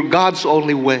 You're God's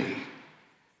only way.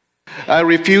 I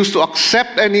refuse to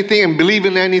accept anything and believe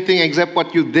in anything except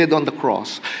what You did on the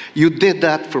cross. You did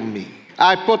that for me.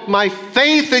 I put my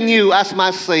faith in You as my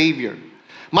Savior,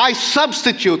 my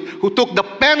substitute who took the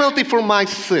penalty for my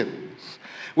sins.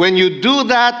 When you do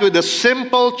that with a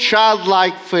simple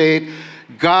childlike faith,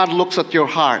 God looks at your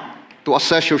heart to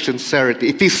assess your sincerity.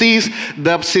 If He sees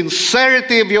the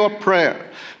sincerity of your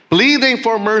prayer, pleading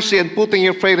for mercy and putting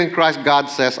your faith in Christ, God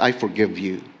says, I forgive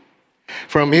you.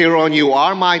 From here on, you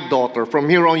are my daughter. From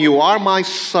here on, you are my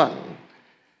son.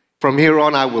 From here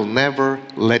on, I will never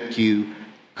let you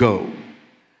go.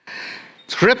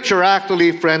 Scripture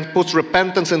actually, friends, puts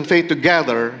repentance and faith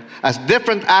together as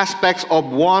different aspects of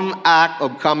one act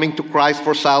of coming to Christ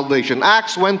for salvation.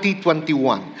 Acts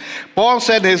 20:21. Paul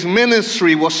said his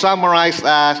ministry was summarized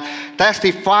as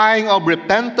testifying of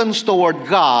repentance toward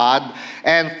God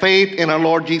and faith in our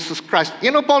Lord Jesus Christ. You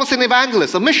know, Paul is an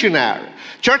evangelist, a missionary,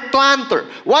 church planter.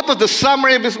 What was the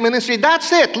summary of his ministry?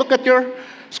 That's it. Look at your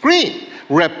screen.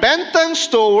 Repentance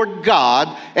toward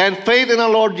God and faith in our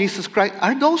Lord Jesus Christ.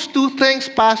 Are those two things,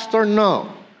 Pastor?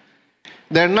 No.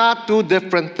 They're not two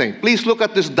different things. Please look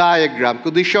at this diagram.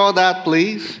 Could you show that,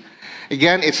 please?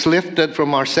 Again, it's lifted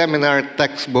from our seminary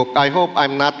textbook. I hope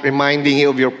I'm not reminding you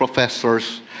of your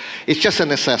professors. It's just a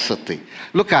necessity.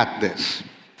 Look at this.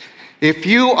 If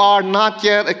you are not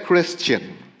yet a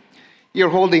Christian, you're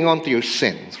holding on to your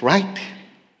sins, right?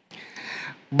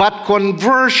 But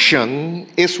conversion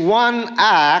is one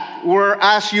act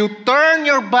whereas you turn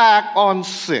your back on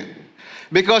sin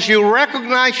because you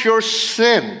recognize your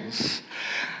sins.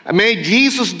 May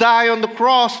Jesus die on the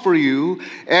cross for you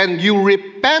and you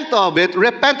repent of it.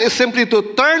 Repent is simply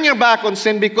to turn your back on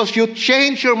sin because you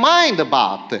change your mind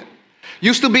about it.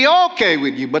 Used to be okay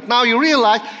with you, but now you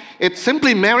realize it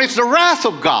simply merits the wrath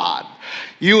of God.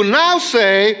 You now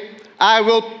say, I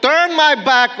will turn my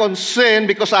back on sin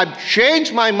because I've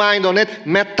changed my mind on it,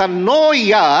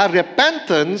 metanoia,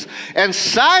 repentance, and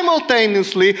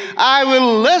simultaneously I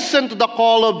will listen to the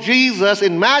call of Jesus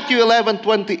in Matthew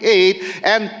 11:28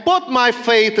 and put my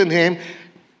faith in Him,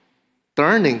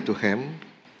 turning to Him.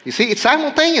 You see, it's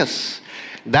simultaneous.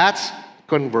 That's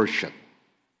conversion.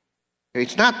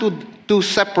 It's not two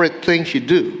separate things you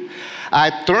do.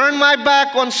 I turn my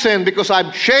back on sin because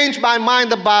I've changed my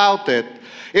mind about it.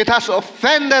 It has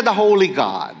offended the holy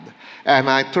God. And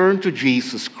I turn to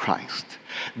Jesus Christ.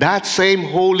 That same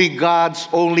holy God's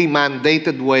only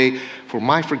mandated way for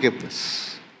my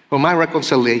forgiveness, for my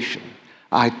reconciliation.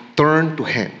 I turn to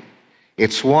Him.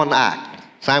 It's one act,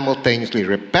 simultaneously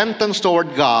repentance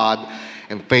toward God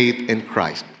and faith in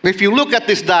Christ. If you look at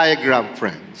this diagram,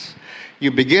 friends, you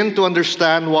begin to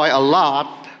understand why a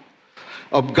lot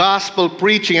of gospel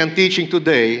preaching and teaching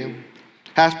today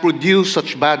has produced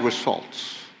such bad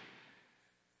results.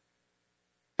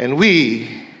 And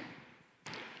we,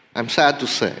 I'm sad to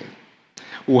say,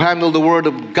 who handle the Word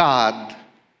of God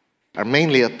are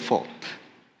mainly at fault.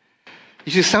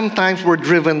 You see, sometimes we're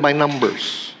driven by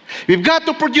numbers. We've got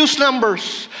to produce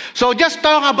numbers. So just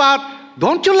talk about,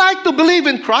 don't you like to believe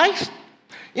in Christ?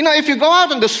 You know, if you go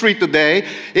out on the street today,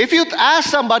 if you ask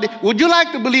somebody, would you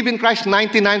like to believe in Christ?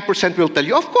 99% will tell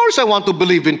you, of course I want to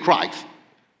believe in Christ.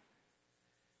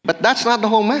 But that's not the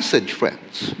whole message,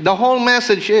 friends. The whole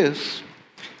message is,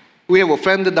 we have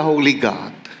offended the holy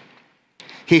God.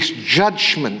 His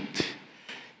judgment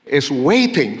is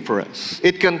waiting for us.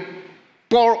 It can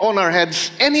pour on our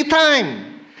heads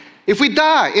anytime if we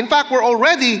die. In fact, we're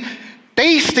already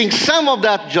tasting some of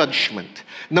that judgment.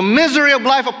 The misery of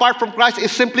life apart from Christ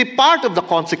is simply part of the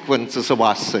consequences of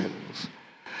our sins.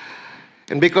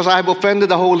 And because I have offended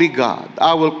the holy God,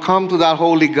 I will come to that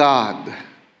holy God,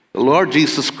 the Lord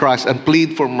Jesus Christ, and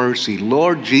plead for mercy.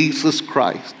 Lord Jesus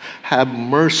Christ, have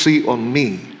mercy on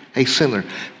me, a sinner.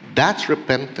 That's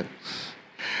repentance.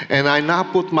 And I now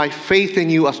put my faith in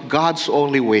you as God's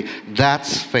only way.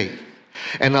 That's faith.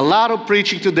 And a lot of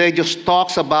preaching today just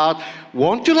talks about,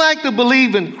 won't you like to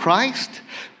believe in Christ?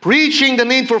 Preaching the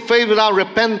need for faith without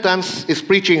repentance is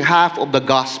preaching half of the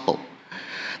gospel.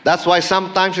 That's why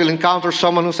sometimes you'll encounter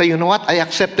someone who say, you know what, I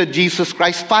accepted Jesus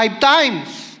Christ 5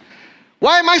 times.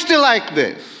 Why am I still like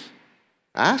this?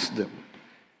 Ask them.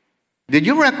 Did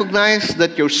you recognize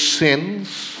that your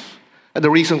sins are the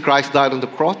reason Christ died on the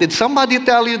cross? Did somebody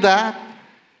tell you that?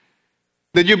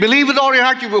 Did you believe with all your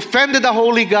heart you've offended the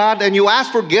holy God and you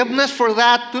ask forgiveness for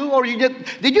that too? Or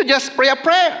did you just pray a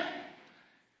prayer?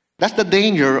 That's the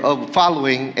danger of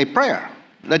following a prayer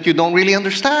that you don't really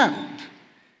understand.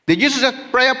 Did you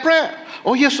just pray a prayer?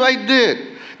 Oh, yes, I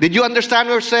did. Did you understand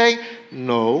what you're saying?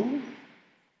 No.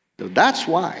 That's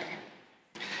why.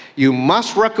 You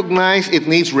must recognize it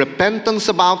needs repentance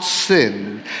about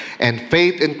sin and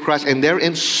faith in Christ, and they're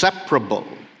inseparable.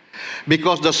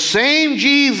 Because the same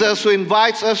Jesus who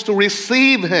invites us to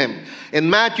receive Him in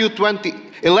Matthew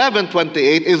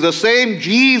 11:28 is the same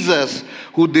Jesus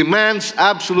who demands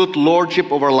absolute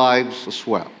lordship of our lives as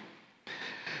well.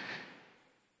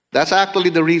 That's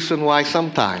actually the reason why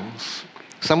sometimes,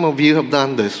 some of you have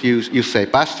done this. You say,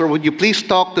 Pastor, would you please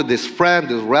talk to this friend,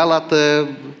 this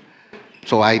relative?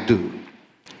 So I do.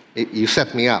 You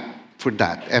set me up for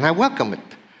that, and I welcome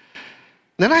it.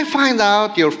 Then I find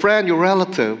out your friend, your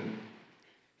relative,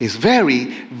 is very,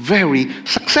 very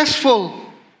successful.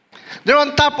 They're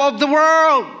on top of the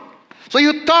world. So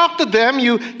you talk to them,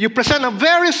 you present a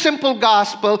very simple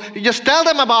gospel, you just tell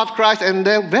them about Christ, and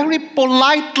they'll very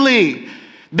politely,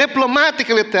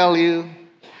 diplomatically tell you,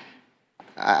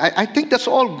 I think that's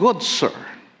all good, sir.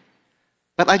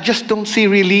 But I just don't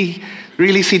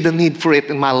really see the need for it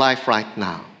in my life right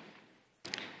now.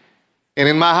 And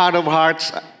in my heart of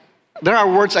hearts, there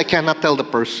are words I cannot tell the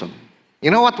person.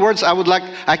 You know what words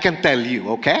I can tell you,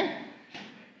 okay?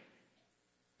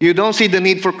 You don't see the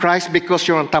need for Christ because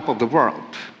you're on top of the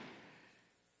world.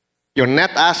 Your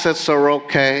net assets are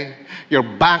okay. Your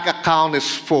bank account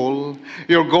is full.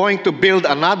 You're going to build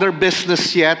another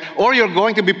business yet, or you're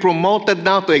going to be promoted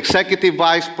now to executive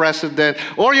vice president,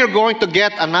 or you're going to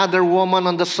get another woman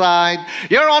on the side.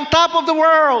 You're on top of the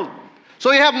world.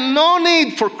 So you have no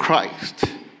need for Christ.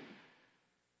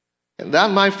 And that,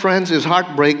 my friends, is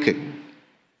heartbreaking.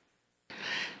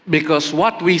 Because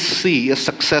what we see as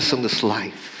success in this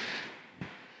life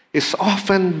is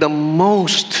often the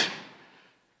most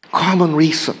common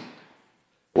reason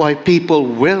why people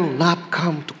will not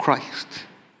come to Christ.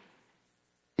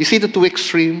 You see the two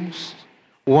extremes?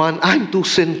 One, I'm too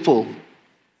sinful.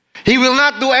 He will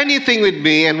not do anything with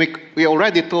me, and we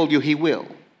already told you He will.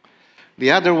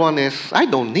 The other one is, I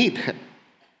don't need Him.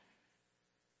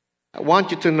 I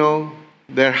want you to know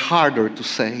they're harder to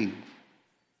save.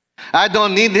 I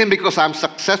don't need him because I'm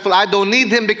successful. I don't need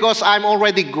him because I'm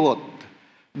already good.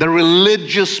 The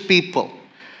religious people.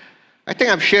 I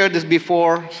think I've shared this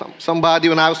before. Somebody,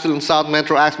 when I was still in South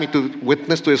Metro, asked me to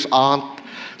witness to his aunt,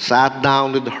 sat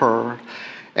down with her,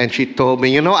 and she told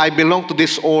me, I belong to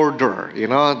this order.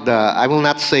 I will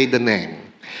not say the name.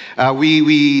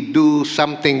 We do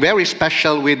something very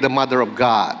special with the Mother of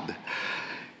God.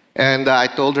 And I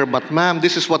told her, but ma'am,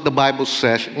 this is what the Bible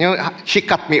says. She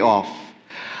cut me off.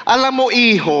 Alam mo,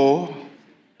 iho,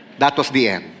 that was the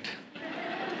end.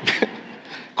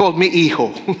 Called me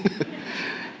iho.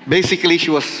 Basically,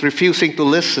 she was refusing to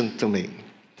listen to me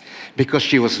because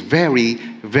she was very,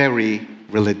 very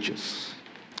religious.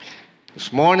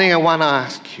 This morning, I want to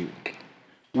ask you,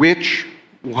 which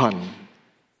one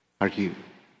are you?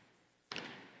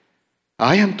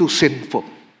 I am too sinful.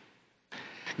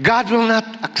 God will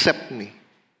not accept me.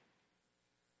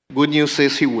 Good news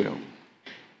is he will.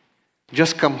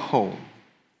 Just come home.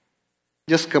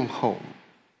 Just come home.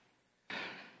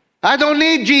 I don't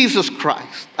need Jesus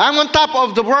Christ. I'm on top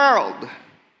of the world.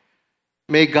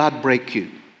 May God break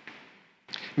you.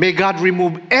 May God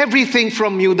remove everything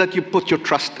from you that you put your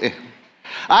trust in.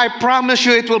 I promise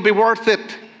you it will be worth it.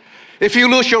 If you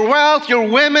lose your wealth, your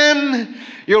women,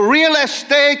 your real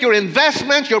estate, your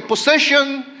investments, your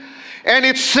position, and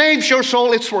it saves your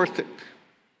soul, it's worth it.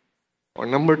 Or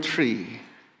number 3,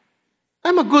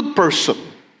 I'm a good person.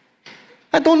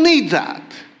 I don't need that.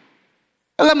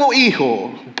 Alam mo,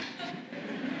 iho.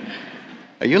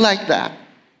 Are you like that?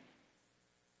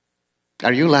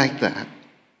 Are you like that?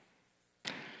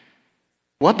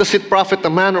 What does it profit a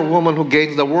man or woman who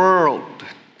gains the world,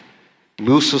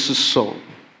 loses his soul?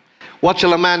 What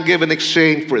shall a man give in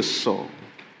exchange for his soul?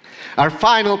 Our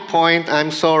final point,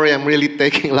 I'm sorry, I'm really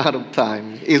taking a lot of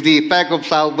time, is the effect of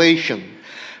salvation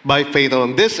by faith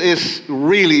alone. This is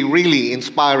really, really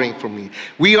inspiring for me.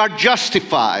 We are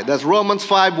justified. That's Romans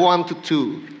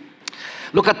 5:1-2.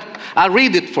 Look at, I'll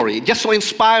read it for you. Just so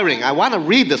inspiring. I want to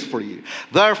read this for you.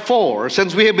 Therefore,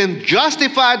 since we have been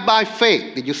justified by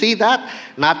faith, did you see that?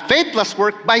 Not faith plus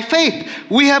work, by faith.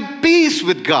 We have peace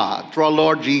with God through our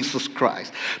Lord Jesus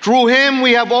Christ. Through him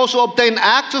we have also obtained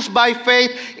access by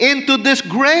faith into this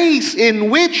grace in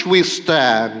which we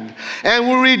stand. And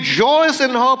we rejoice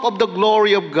in hope of the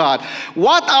glory of God.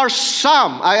 What are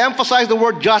some, I emphasize the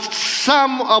word just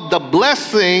some of the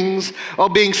blessings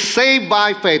of being saved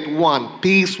by faith? 1,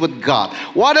 peace with God.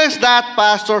 What is that,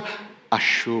 Pastor?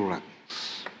 Assurance.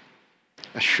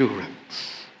 Assurance.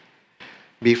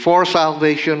 Before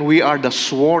salvation, we are the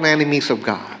sworn enemies of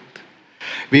God.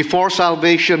 Before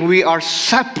salvation, we are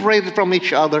separated from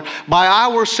each other by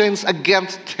our sins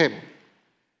against him.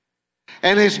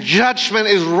 And his judgment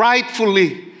is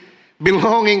rightfully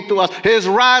belonging to us. His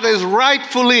wrath is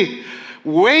rightfully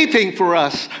waiting for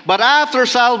us. But after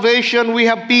salvation, we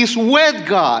have peace with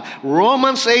God.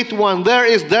 Romans 8:1, there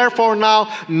is therefore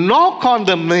now no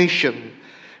condemnation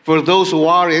for those who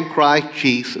are in Christ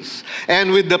Jesus.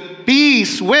 And with the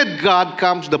peace with God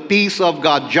comes the peace of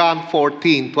God. John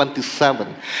 14:27.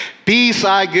 Peace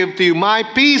I give to you, my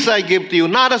peace I give to you.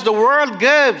 Not as the world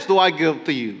gives do I give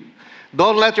to you.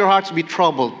 Don't let your hearts be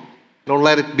troubled. Don't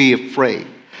let it be afraid.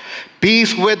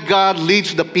 Peace with God leads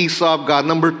to the peace of God.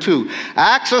 Number 2,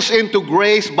 access into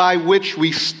grace by which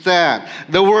we stand.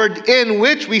 The word in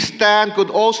which we stand could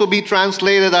also be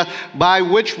translated as by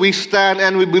which we stand,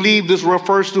 and we believe this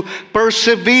refers to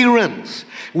perseverance.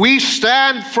 We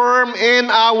stand firm in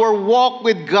our walk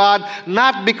with God,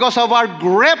 not because of our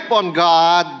grip on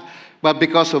God, but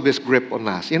because of his grip on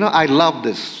us. I love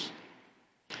this.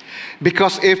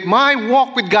 Because if my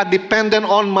walk with God depended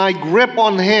on my grip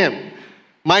on him,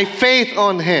 my faith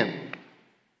on him,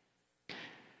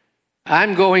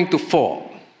 I'm going to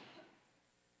fall.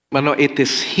 But no, it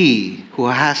is he who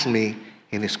has me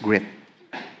in his grip.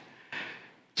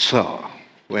 So,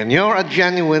 when you're a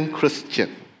genuine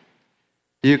Christian,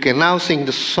 you can now sing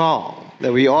the song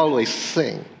that we always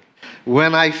sing.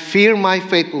 When I fear my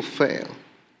faith will fail.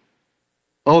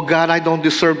 Oh God, I don't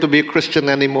deserve to be a Christian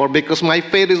anymore because my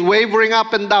faith is wavering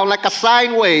up and down like a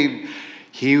sine wave.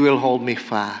 He will hold me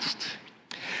fast.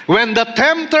 When the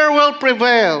tempter will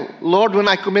prevail, Lord, when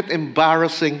I commit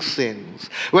embarrassing sins,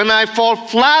 when I fall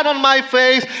flat on my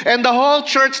face and the whole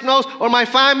church knows, or my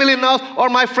family knows, or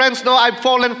my friends know I've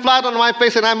fallen flat on my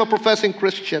face and I'm a professing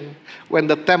Christian, when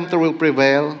the tempter will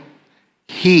prevail,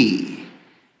 he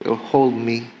will hold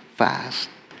me fast.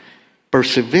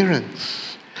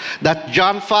 Perseverance. That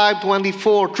John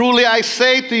 5:24, truly I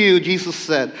say to you, Jesus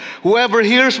said, whoever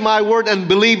hears my word and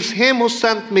believes him who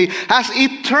sent me has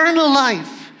eternal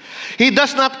life. He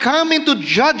does not come into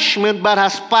judgment, but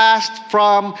has passed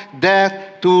from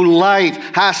death to life.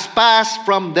 Has passed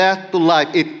from death to life.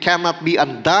 It cannot be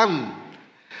undone.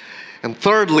 And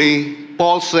thirdly,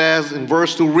 Paul says in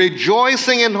verse 2,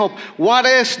 rejoicing in hope. What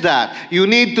is that? You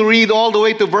need to read all the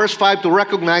way to verse 5 to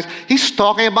recognize he's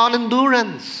talking about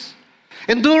endurance.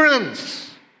 Endurance.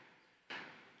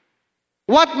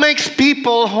 What makes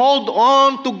people hold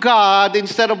on to God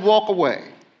instead of walk away?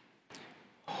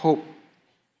 Hope.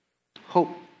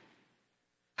 Hope.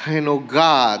 I know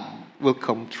God will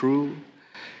come through.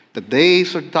 The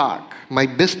days are dark. My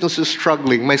business is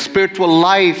struggling. My spiritual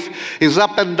life is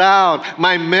up and down.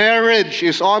 My marriage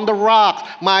is on the rocks.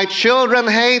 My children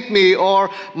hate me, or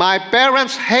my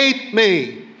parents hate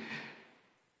me.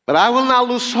 But I will not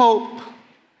lose hope.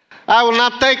 I will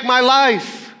not take my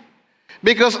life,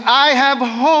 because I have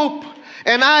hope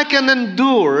and I can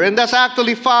endure. And that's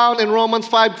actually found in Romans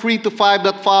 5:3-5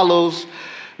 that follows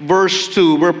verse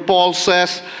 2, where Paul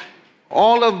says,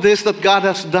 all of this that God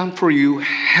has done for you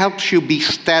helps you be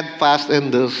steadfast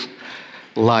in this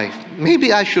life.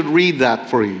 Maybe I should read that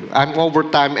for you. I'm over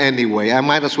time anyway. I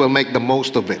might as well make the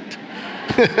most of it.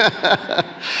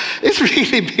 It's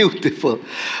really beautiful.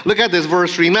 Look at this,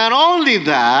 verse 3. Not only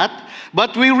that,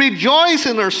 but we rejoice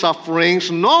in our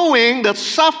sufferings, knowing that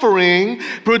suffering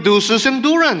produces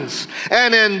endurance.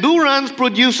 And endurance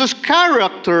produces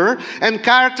character, and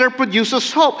character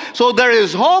produces hope. So there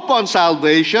is hope on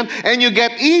salvation, and you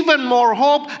get even more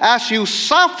hope as you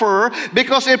suffer,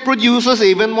 because it produces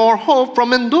even more hope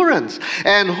from endurance.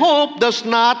 And hope does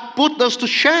not put us to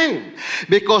shame,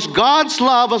 because God's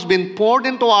love has been poured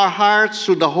into our hearts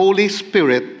through the Holy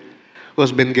Spirit who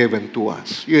has been given to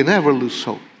us. You never lose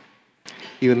hope.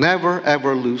 You never,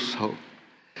 ever lose hope.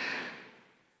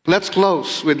 Let's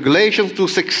close with Galatians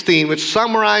 2:16, which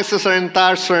summarizes our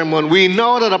entire sermon. We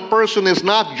know that a person is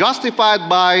not justified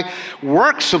by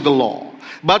works of the law,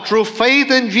 but through faith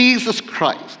in Jesus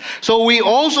Christ. So we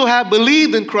also have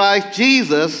believed in Christ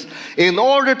Jesus in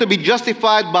order to be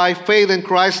justified by faith in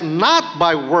Christ, not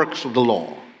by works of the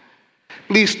law.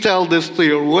 Please tell this to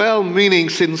your well-meaning,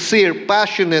 sincere,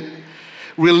 passionate,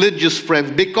 religious friends,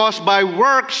 because by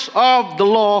works of the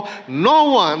law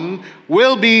no one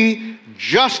will be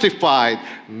justified.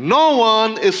 No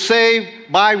one is saved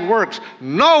by works.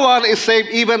 No one is saved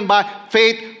even by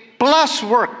faith plus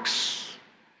works.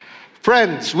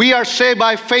 Friends, we are saved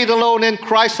by faith alone, in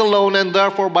Christ alone, and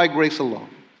therefore by grace alone.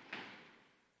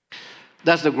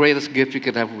 That's the greatest gift you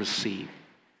could ever receive.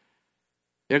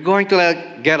 You're going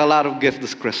to get a lot of gifts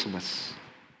this Christmas.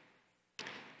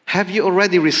 Have you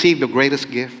already received the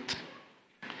greatest gift?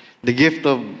 The gift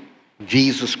of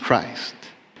Jesus Christ.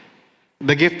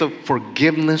 The gift of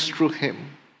forgiveness through Him.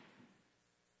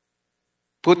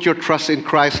 Put your trust in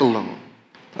Christ alone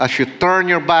as you turn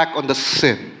your back on the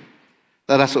sin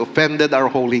that has offended our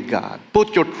holy God.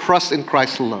 Put your trust in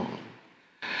Christ alone,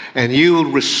 and you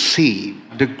will receive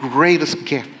the greatest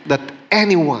gift that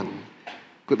anyone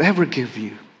could ever give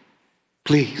you.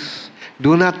 Please,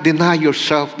 do not deny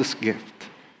yourself this gift.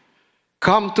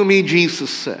 Come to me,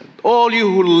 Jesus said, all you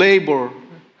who labor,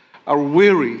 are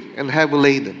weary and heavy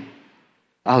laden,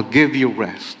 I'll give you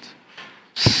rest.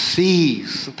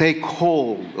 Seize, take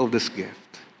hold of this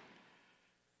gift.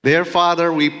 Dear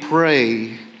Father, we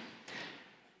pray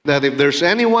that if there's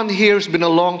anyone here who's been a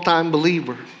long-time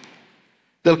believer,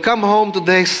 they'll come home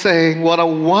today saying, what a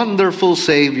wonderful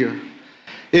Savior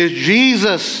is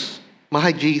Jesus,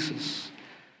 my Jesus.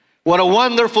 What a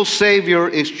wonderful Savior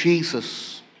is Jesus,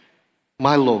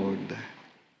 my Lord.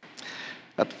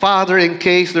 But Father, in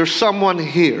case there's someone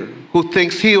here who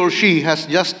thinks he or she has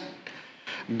just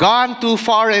gone too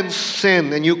far in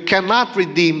sin and you cannot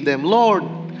redeem them, Lord,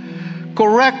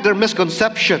 correct their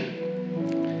misconception.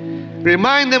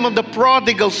 Remind them of the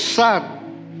prodigal son.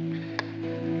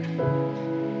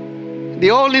 The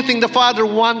only thing the father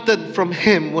wanted from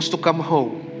him was to come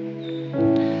home.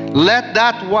 Let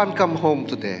that one come home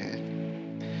today.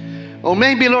 Or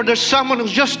maybe, Lord, there's someone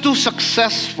who's just too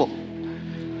successful,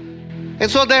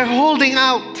 and so they're holding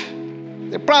out.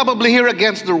 They're probably here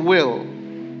against their will.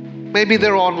 Maybe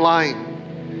they're online.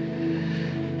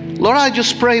 Lord, I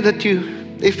just pray that you,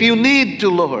 if you need to,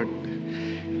 Lord,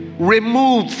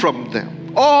 remove from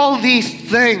them all these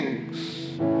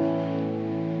things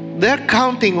they're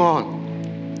counting on,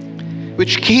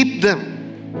 which keep them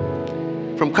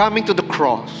from coming to the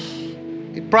cross.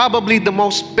 It's probably the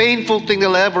most painful thing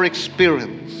they'll ever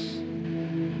experience.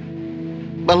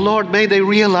 But Lord, may they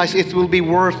realize it will be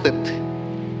worth it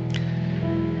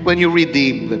when you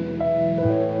redeem them.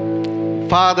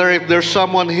 Father, if there's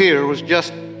someone here who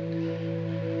just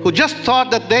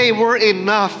thought that they were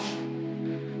enough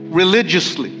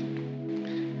religiously,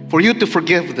 for you to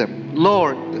forgive them.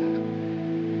 Lord,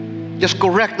 just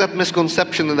correct that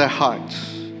misconception in their hearts.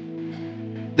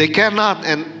 They cannot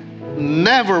and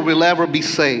never will ever be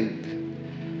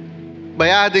saved by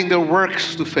adding their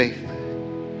works to faith.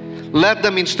 Let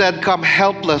them instead come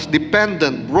helpless,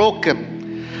 dependent,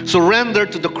 broken,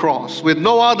 surrendered to the cross with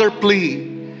no other plea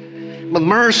but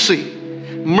mercy,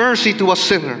 mercy to a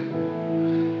sinner.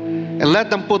 And let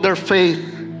them put their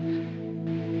faith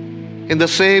in the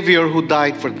Savior who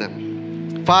died for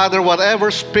them. Father,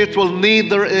 whatever spiritual need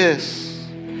there is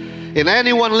in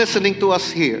anyone listening to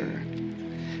us here,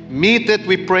 meet it,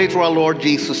 we pray, through our Lord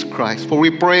Jesus Christ. For we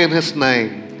pray in His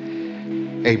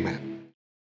name. Amen.